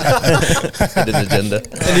 Hidden agenda.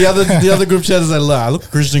 And the other group chat is like, I look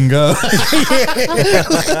Christian girl.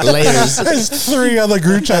 Layers. There's 3 other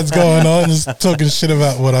group chats going on, just talking shit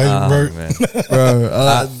about what I wrote. Man.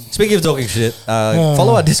 Bro, Speaking of talking shit,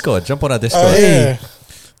 follow our Discord. Jump on our Discord. Yeah.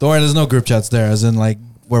 don't worry, there's no group chats there, as in like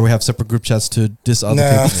where we have separate group chats to diss other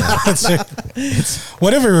people.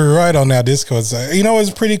 Whatever we write on our Discords, it's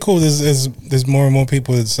pretty cool. There's more and more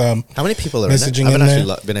people. It's How many people are messaging in it? I haven't in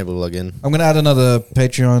actually been able to log in. I'm gonna add another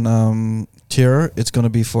Patreon tier. It's gonna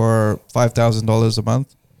be for $5,000 a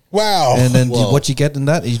month. wow. And then Whoa. what you get in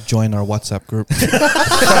that is join our WhatsApp group. Join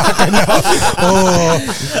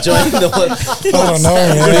the one. I don't know,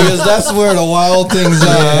 man. Because that's where the wild things are.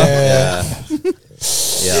 Yeah.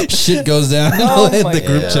 Yeah. Shit goes down in the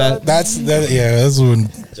group chat. That's when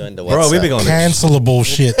Join the Bro, we be WhatsApp. going cancelable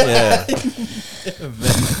shit. Yeah.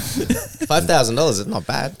 $5,000 is not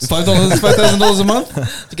bad. $5,000 a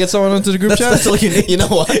month to get someone onto the group chat. That's all you need. You know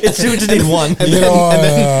what? It's you just need one.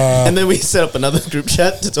 And then we set up another group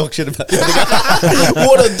chat to talk shit about the other guy.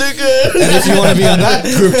 What a dickhead! And if you want to be on that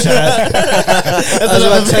group chat, that's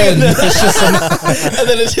about 10. And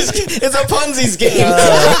then it's a Ponzi scheme.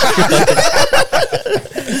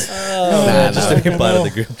 Just to be part of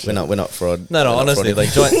the group. We're not fraud. No, We're not honestly,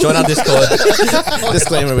 frauding. like join our Discord.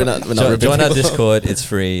 Disclaimer: we're not. Join our people. Discord. It's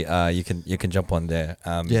free. You can jump on there.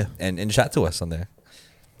 Yeah. and chat to us on there.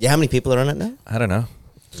 Yeah, how many people are on it now? I don't know.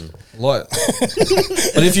 A lot.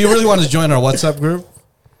 But if you really want to join our WhatsApp group,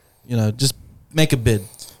 just make a bid.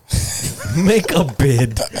 Make a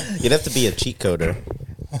bid. You'd have to be a cheat coder.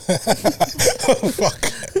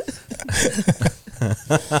 Fuck.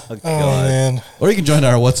 Oh, Oh man. Or you can join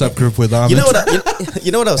our WhatsApp group with Ahmed. You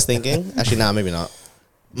know what I was thinking? Actually, nah, maybe not.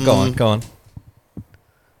 Go on.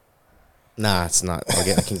 Nah, it's not. I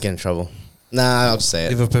can get in trouble. Nah, I'll just say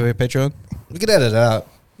it. Leave a Patreon. We can edit it out.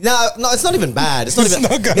 No, it's not even bad. It's not even.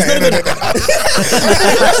 Not gonna edit it out.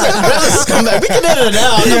 Let's come back. We can edit it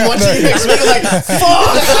out. And then watch it next week. Like,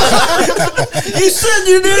 fuck! You said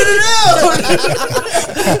you did it out.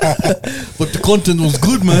 But the content was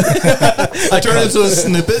good, man. I turned it into a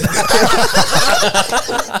snippet.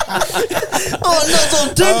 Oh, no, it's on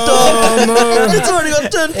TikTok. Oh, no. It's already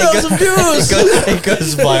got 10,000 views. It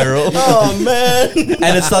goes viral. Oh man.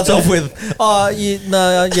 And it starts off with,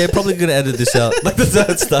 probably gonna edit this out. Like that's how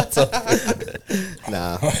it starts off.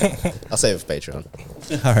 Nah, I'll save it for Patreon.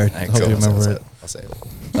 All right, I hope you remember it. I'll save it.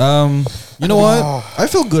 You know what? I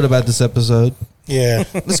feel good about this episode. Yeah.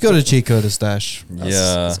 Let's go to Cheat Code Stash.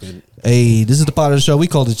 Yeah. Hey, this is the part of the show we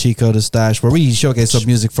call the Cheat Code Stash, where we showcase some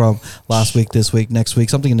music from last week, this week, next week,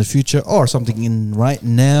 something in the future, or something in right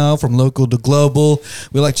now, from local to global.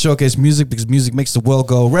 We like to showcase music because music makes the world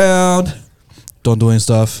go round. Don't do any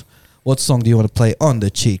stuff. What song do you want to play on the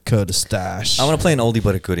Cheat Code Stash? I want to play an oldie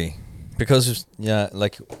but a goodie because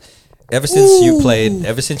like ever since you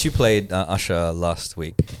played Usher last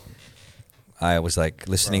week, I was like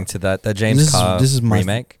listening to that James Carr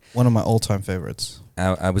remake. One of my all-time favorites.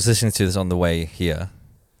 I was listening to this on the way here.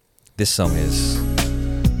 This song is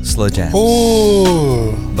Slow Jams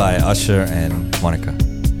Ooh. by Usher and Monica.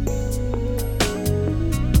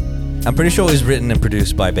 I'm pretty sure it was written and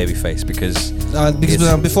produced by Babyface because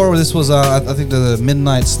before this was I think the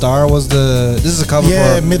Midnight Star was this is a cover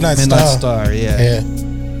for Midnight Star. Yeah.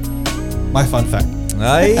 My fun fact.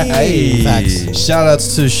 Hey. Facts. Shout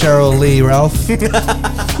outs to Cheryl Lee Ralph.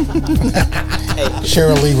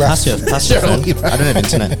 Cheryl Lee Pass Ralph. your phone. I don't have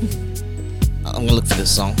internet. I'm gonna look for this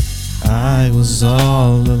song. I was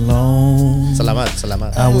all alone.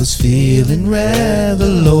 Salamat. I was feeling rather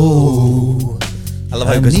low. I love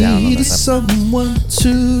how it goes down on needed that. someone to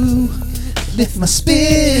lift my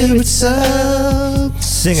spirits up.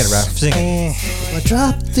 Sing it, Raph. Sing it. I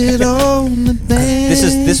dropped it on the bed.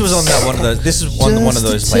 This was on that one of those. This is one of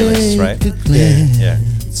those playlists, right? Yeah.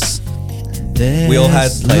 We all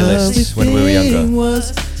had playlists when we were younger.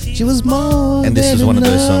 She was more And this is one of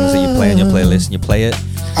those songs that you play on your playlist and you play it.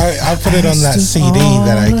 I put it on that CD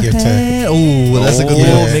that I give to. Oh, that's a good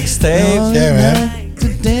yeah. one. Mixtape. Yeah, man. To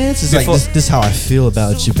dance. It's like this is how I feel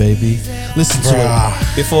about you, baby. Listen to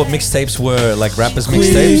Bruh. Before mixtapes were like rappers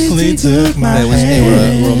mixtapes. Quickly took my There was They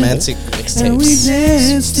hand. were romantic it. And we mixtapes.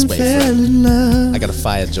 danced Just and wait for fell it. in love I got a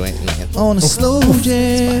fire joint in my hand. on a slow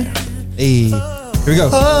jam. Hey, here we go.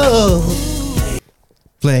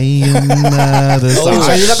 Play another song.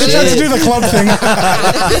 Oh, You're not gonna try to do the club thing.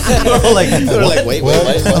 We're all like, They were like, wait.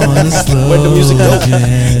 on a slow Where'd the music go?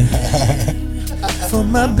 jam. For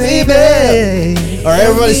my baby. All right,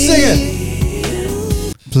 everybody sing it.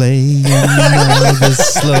 Play another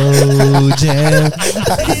slow jam.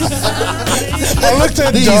 I looked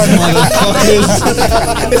at These John. motherfuckers.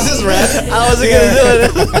 Is this rap? I wasn't gonna do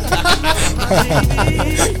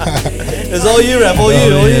it. It's all you, Rap. All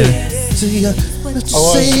you. See, what you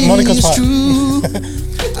Oh, say Monica's is part. true.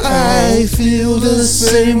 I feel the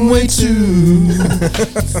same way too.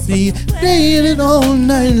 See, playing it all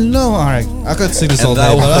night long. All right, I could sing this all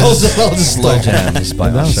day, but I'll just Slow stop. Jams by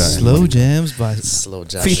That was Usher. Slow Jams by Slow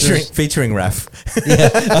jam. Featuring Raph.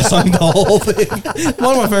 I sung the whole thing.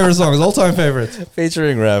 One of my favorite songs, all-time favorites.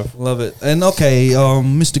 Featuring Raph. Love it. And okay,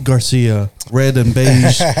 Mr. Garcia, red and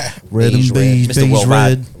beige, red and beige, Mr. beige Worldwide.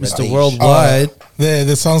 red, Mr. Beige. Worldwide.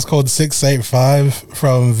 The song's called 685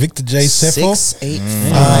 from Victor J. Seffel.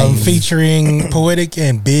 685. Featuring Poetic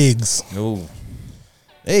and Biggs. Ooh.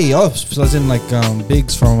 Hey, so as in like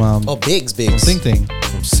Biggs from Biggs. Thing Thing.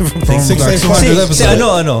 From From Six, like eight, 200 five. episodes. I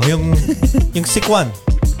know. Yung sick one.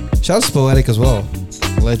 Shout out to Poetic as well.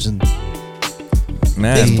 Legend.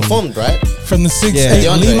 Man. Biggs performed, right? From the 6 Yeah. 8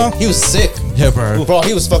 DeAndre, Lima. he was sick. Yeah, bro. Bro,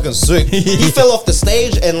 he was fucking sick. He fell off the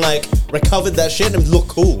stage and like recovered that shit and looked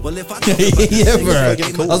cool. Yeah, bro. I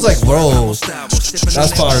was like, bro,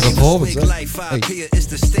 that's part of the performance. Right? Hey.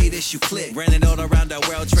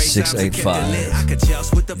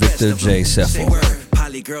 685. Victor J. Seffel.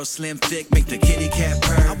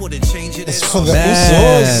 It's for the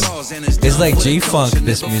Man. Usos. It's like G-Funk,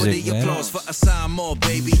 this music, man.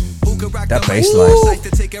 That bass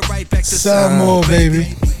line. Some more, baby.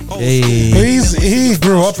 Hey. He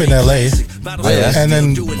grew up in LA. Oh, yeah? And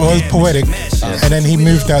then was Poetic. And then he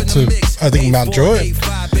moved out to, I think, Mount Joy.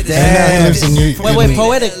 And now he lives in New Wait,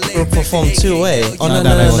 Poetic performed too, wait. Oh, no.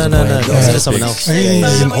 It's someone else.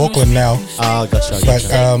 He's in Auckland now. Oh, gotcha. But,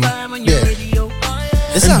 yeah.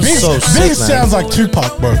 This sounds Biggs, so sick, Biggs man. sounds like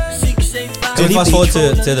Tupac, bro. Can we fast forward to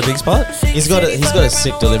the big spot? He's got a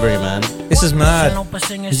sick delivery, man. This is mad.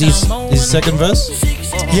 Is his second verse?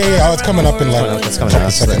 Yeah, oh, it's coming up in like It's coming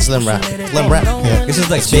out. Let's let him rap. Yeah. This is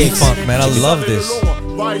like G-Funk, man. I love this.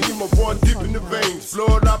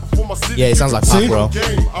 Yeah, it sounds like pop, See? bro.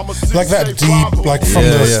 Like that deep, like from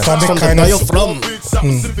the stomach From kind the of.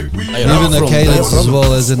 Even the cadence as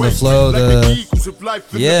well as in the flow, the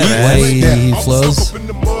Yeah, man. way he flows.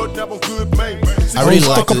 I really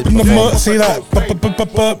Stuck like up in the mud. See that?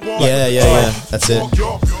 Yeah. That's it.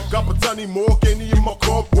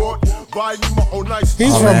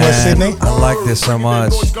 He's from Man, West Sydney. I like this so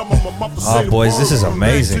much. Oh, boys, this is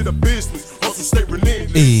amazing.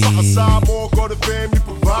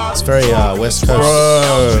 It's very West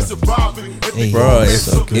Coast. Bro,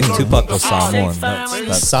 if Tupac was Samoan,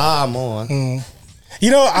 that's Samoa. You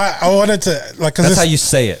know, I wanted to like. Cause that's this, how you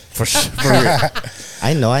say it for sure. For real.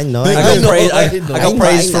 I know. I got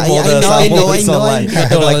praise from all the Samoans online.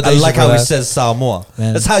 I like how he says Samoa.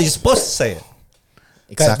 Man. That's how you're supposed to say it.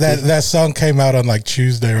 Exactly. that song came out on like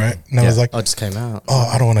Tuesday, right? And I was like, Oh, it just came out. oh,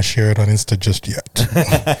 I don't want to share it on Insta just yet.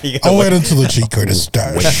 I'll wait until the cheat code is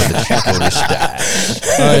stashed. All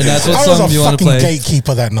right, that's what I was song a do you want to fucking play?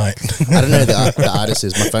 gatekeeper that night. I don't know who the artist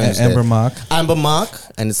is. My phone is Amber dead. Mark. Amber Mark,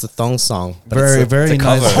 and it's the thong song. But Very, it's very the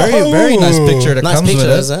nice. cover. Very nice picture that nice comes picture,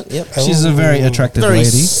 with isn't it? Yep. She's a very attractive Very lady.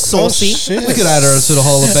 saucy. Oh, shit. We could add her to the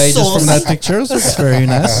Hall of Pages from that picture. So it's very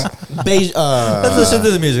nice. Beige. Let's listen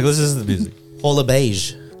to the music. Let's listen to the music. Hall of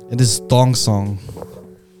Beige. It is thong song.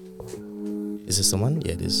 Is this the one?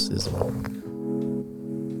 Yeah, it is. This is the one.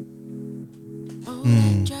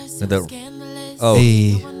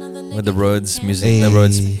 With the Rhodes music, Hey. the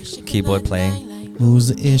Rhodes keyboard playing, Who's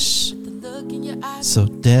the ish? So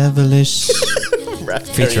devilish.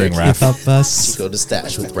 featuring Raph. Keep up us. Go to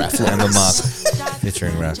stash with Raph. Amber Mark,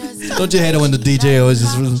 featuring Raph. Don't you hate it when the DJ always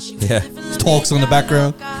just Yeah, talks on the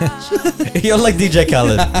background? you're like DJ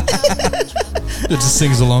Khaled. It just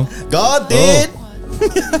sings along. God did.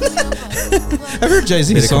 I've heard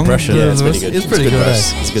Jay-Z's Bit of song. compression. Yeah, it's pretty good. It's pretty a good.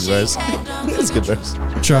 verse. It's a good verse. It's a good verse.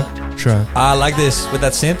 Try. I like this with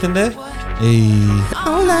that synth in there. Hey.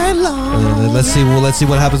 All night long. Let's see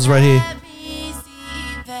what happens right here.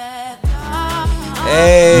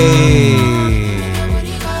 Hey.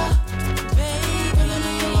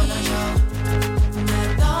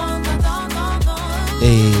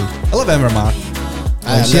 Hey. I love Amber Mark.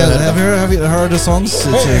 Have you heard the songs?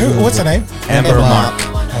 What's her name? Amber Mark.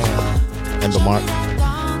 Amber Mark.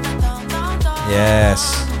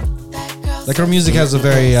 Yes. Like her music has a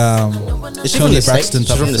very Is she Tony from the States? Braxton She's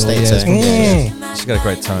type from of the feel. States. Yeah, it's eh? from- She's got a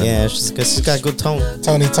great tone. Yeah, she's got good tone.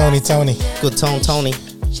 Tony. Good tone, Tony.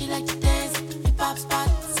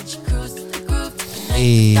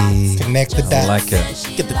 Hey. Connect the I dots. like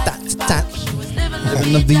it. Get the dot.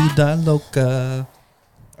 Living la vida loca.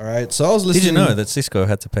 All right, so I was Did listening. you know that Cisco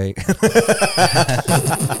had to pay?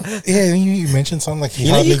 Yeah, you mentioned something like he You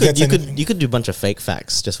know, hardly you could gets any. you could do a bunch of fake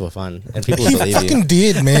facts just for fun, and people He would believe fucking you.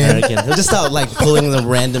 did, I man. reckon. He'll just start like pulling the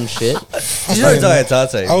random shit. Did you know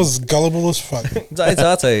Diatate? I was gullible as fuck.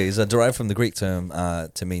 Diatate is derived from the Greek term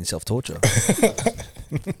to mean self-torture.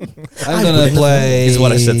 I'm gonna play. Is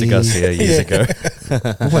what I said to Garcia years ago.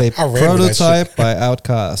 We'll play I read that Prototype by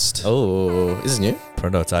Outkast. Oh, this is new.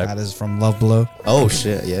 Prototype. That is from Love Below. Oh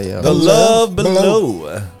shit, yeah. The love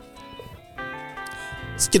below.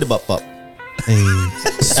 Skid a bop bop. Hey.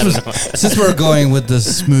 Since we're going with the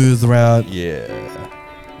smooth route, Yeah.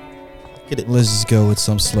 Get it. let's just go with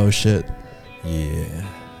some slow shit. Yeah.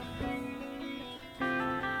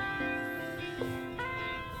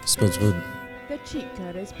 Smooth. The Cheat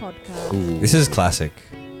Coders Podcast. This is classic.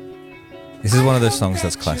 This is one of those songs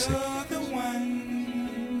that's classic.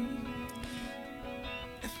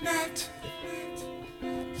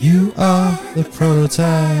 You are the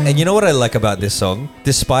prototype. And you know what I like about this song?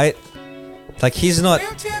 Despite, like, he's not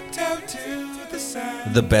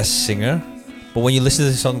the best singer, but when you listen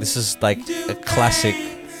to this song, this is like a classic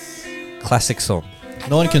song.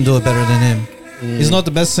 No one can do it better than him. He's not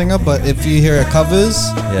the best singer, but if you hear covers,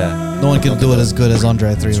 Yeah. no one can do it as good as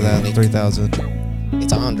Andre 3000.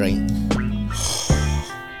 It's Andre.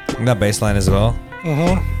 And that bass line as well.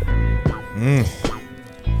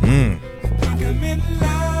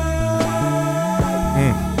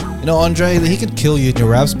 You know, Andre, he could kill you in your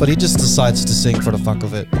raps, but he just decides to sing for the fuck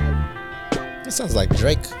of it. That sounds like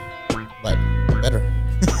Drake, but better.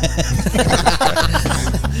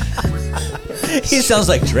 He sounds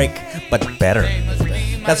like Drake, but better.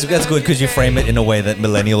 That's good because you frame it in a way that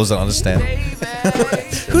millennials don't understand.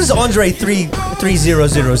 Who's Andre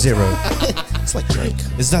 33000? It's like Drake.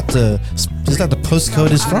 Is that the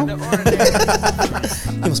postcode is from?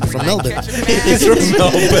 He must be from Melbourne. He's from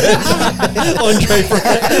Melbourne. Andre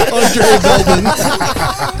Melbourne.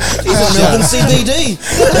 I It's Melbourne CBD.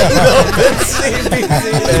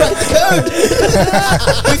 Crack the code.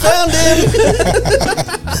 We found him.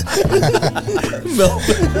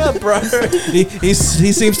 bro. He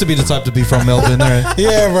seems to be the type to be from Melbourne, right?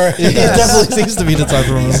 Yeah, bro. He definitely seems to be the type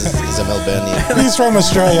from Melbourne. He's a Melburnian. He's from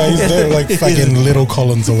Australia. He's there like fucking Little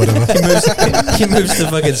Collins or whatever. He moves to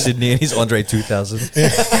fucking Sydney and he's Andre 2000.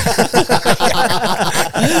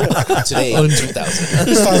 Today, 2000.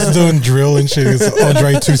 He starts doing drill and shit. It's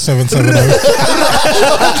Andre 2770.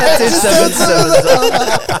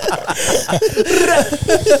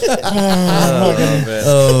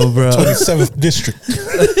 Oh, bro. 27th district.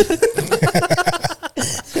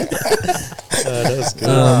 That was good.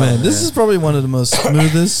 Oh man, this is probably one of the most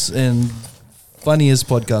smoothest and funniest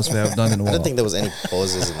podcasts we have done in a I while. don't think there was any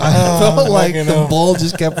pauses. In I that. felt like you the know. ball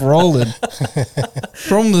just kept rolling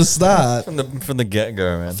from the start. From the get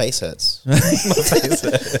go, man. Face hurts.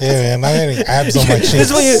 Yeah, man. I had any abs on my This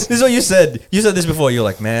cheeks. is what you said. You said this before. You're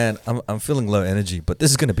like, man, I'm feeling low energy, but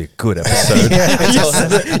this is gonna be a good episode.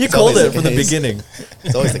 You called always it the from the case. beginning.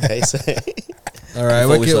 It's always the case. All right,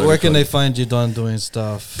 Before we started where can they recording. find you, Don, doing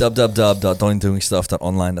stuff?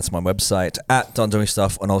 www.dondoingstuff.online. That's my website. At Don Doing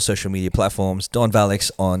Stuff on all social media platforms. Don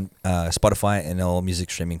Valix on Spotify and all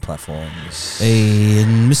music streaming platforms. Hey,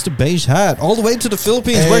 and Mr. Beige Hat, all the way to the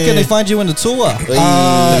Philippines. Where can Hey. they find you in the tour?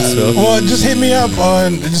 Well, just hit me up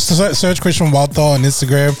on just search Christian Wild Thought on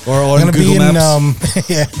Instagram. Or I'm on gonna Google be in Maps.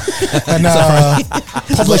 and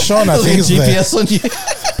Publishon, I think is the GPS on you.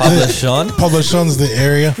 Publishon. Publishon's the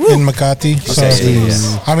area in Makati. So yeah.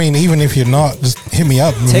 I mean, even if you're not, just hit me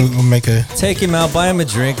up. Take- We'll make a. Take him out, buy him a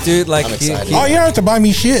drink, dude. Like, I'm excited. Oh, you don't have to buy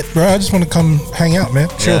me shit, bro. I just want to come hang out, man.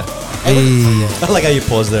 Chill. Hey. I like how you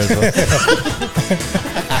paused there as well.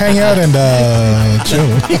 Hang out and chill.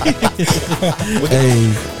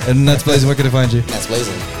 Hey, and that's Blazing. Where can they find you? That's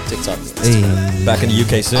blazing. TikTok. Hey, Back in the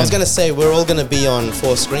UK soon. I was gonna say we're all gonna be on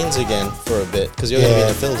 4 screens again for a bit because you're gonna be in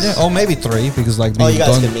the Phils. yeah, or maybe 3 because like me Oh, and you guys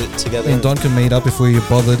Don, can meet together. me and Don can meet up if we're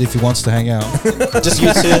bothered if he wants to hang out. Just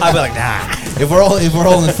you two. I'd be like, nah. if we're all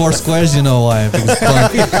in 4 squares, you know why? Because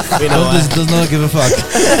Don, We know Don does not give a fuck.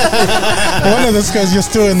 One of this guys, you're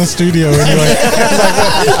still in the studio anyway.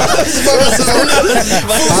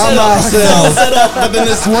 I'm myself. set up, but then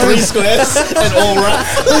there's 3 squares and all right.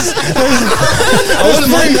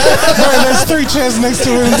 There's 3 chairs next to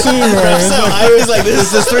him too, bro. It's So like, I was like,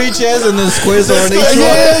 this There's 3 chairs and there's squares on each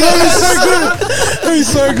one. he's so good. He's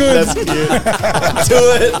so good. That's cute. Do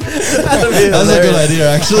it. That's a good idea,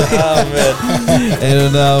 actually. Oh, man.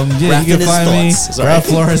 And yeah, Raf you can in his find me thoughts. Sorry.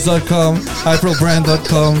 rapflores.com,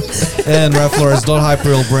 hyperilbrand.com, and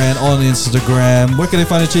rapflores.hyperilbrand on Instagram. Where can they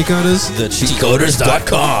find the cheat coders?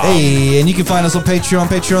 TheCheatCoders.com. Hey, and you can find us on Patreon,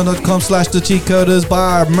 patreon.com/thecheatcoders.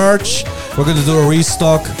 Buy our merch. We're going to do a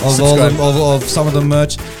restock of of some of the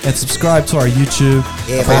merch, and subscribe to our YouTube,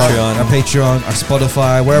 Yeah, our Patreon, our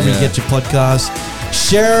Spotify, wherever you Yeah. get your podcasts.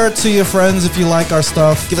 Share it to your friends if you like our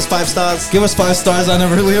stuff. Give us 5 stars. Give us 5 stars. We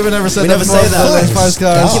have never said We that never before. say that. So like 5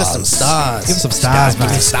 stars. Give us some stars. Give us some stars, man.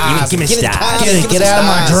 Give me stars. Get out of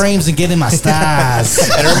my dreams and get in my stars.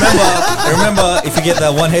 And remember, if you get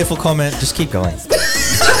that one hateful comment, just keep going.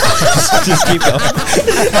 just keep going.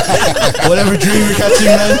 Whatever dream you're catching,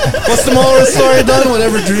 man. What's the moral of the story, Don?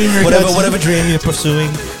 Whatever dream you're catching. Whatever dream you're pursuing,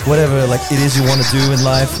 whatever like it is you want to do in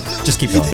life, just keep going.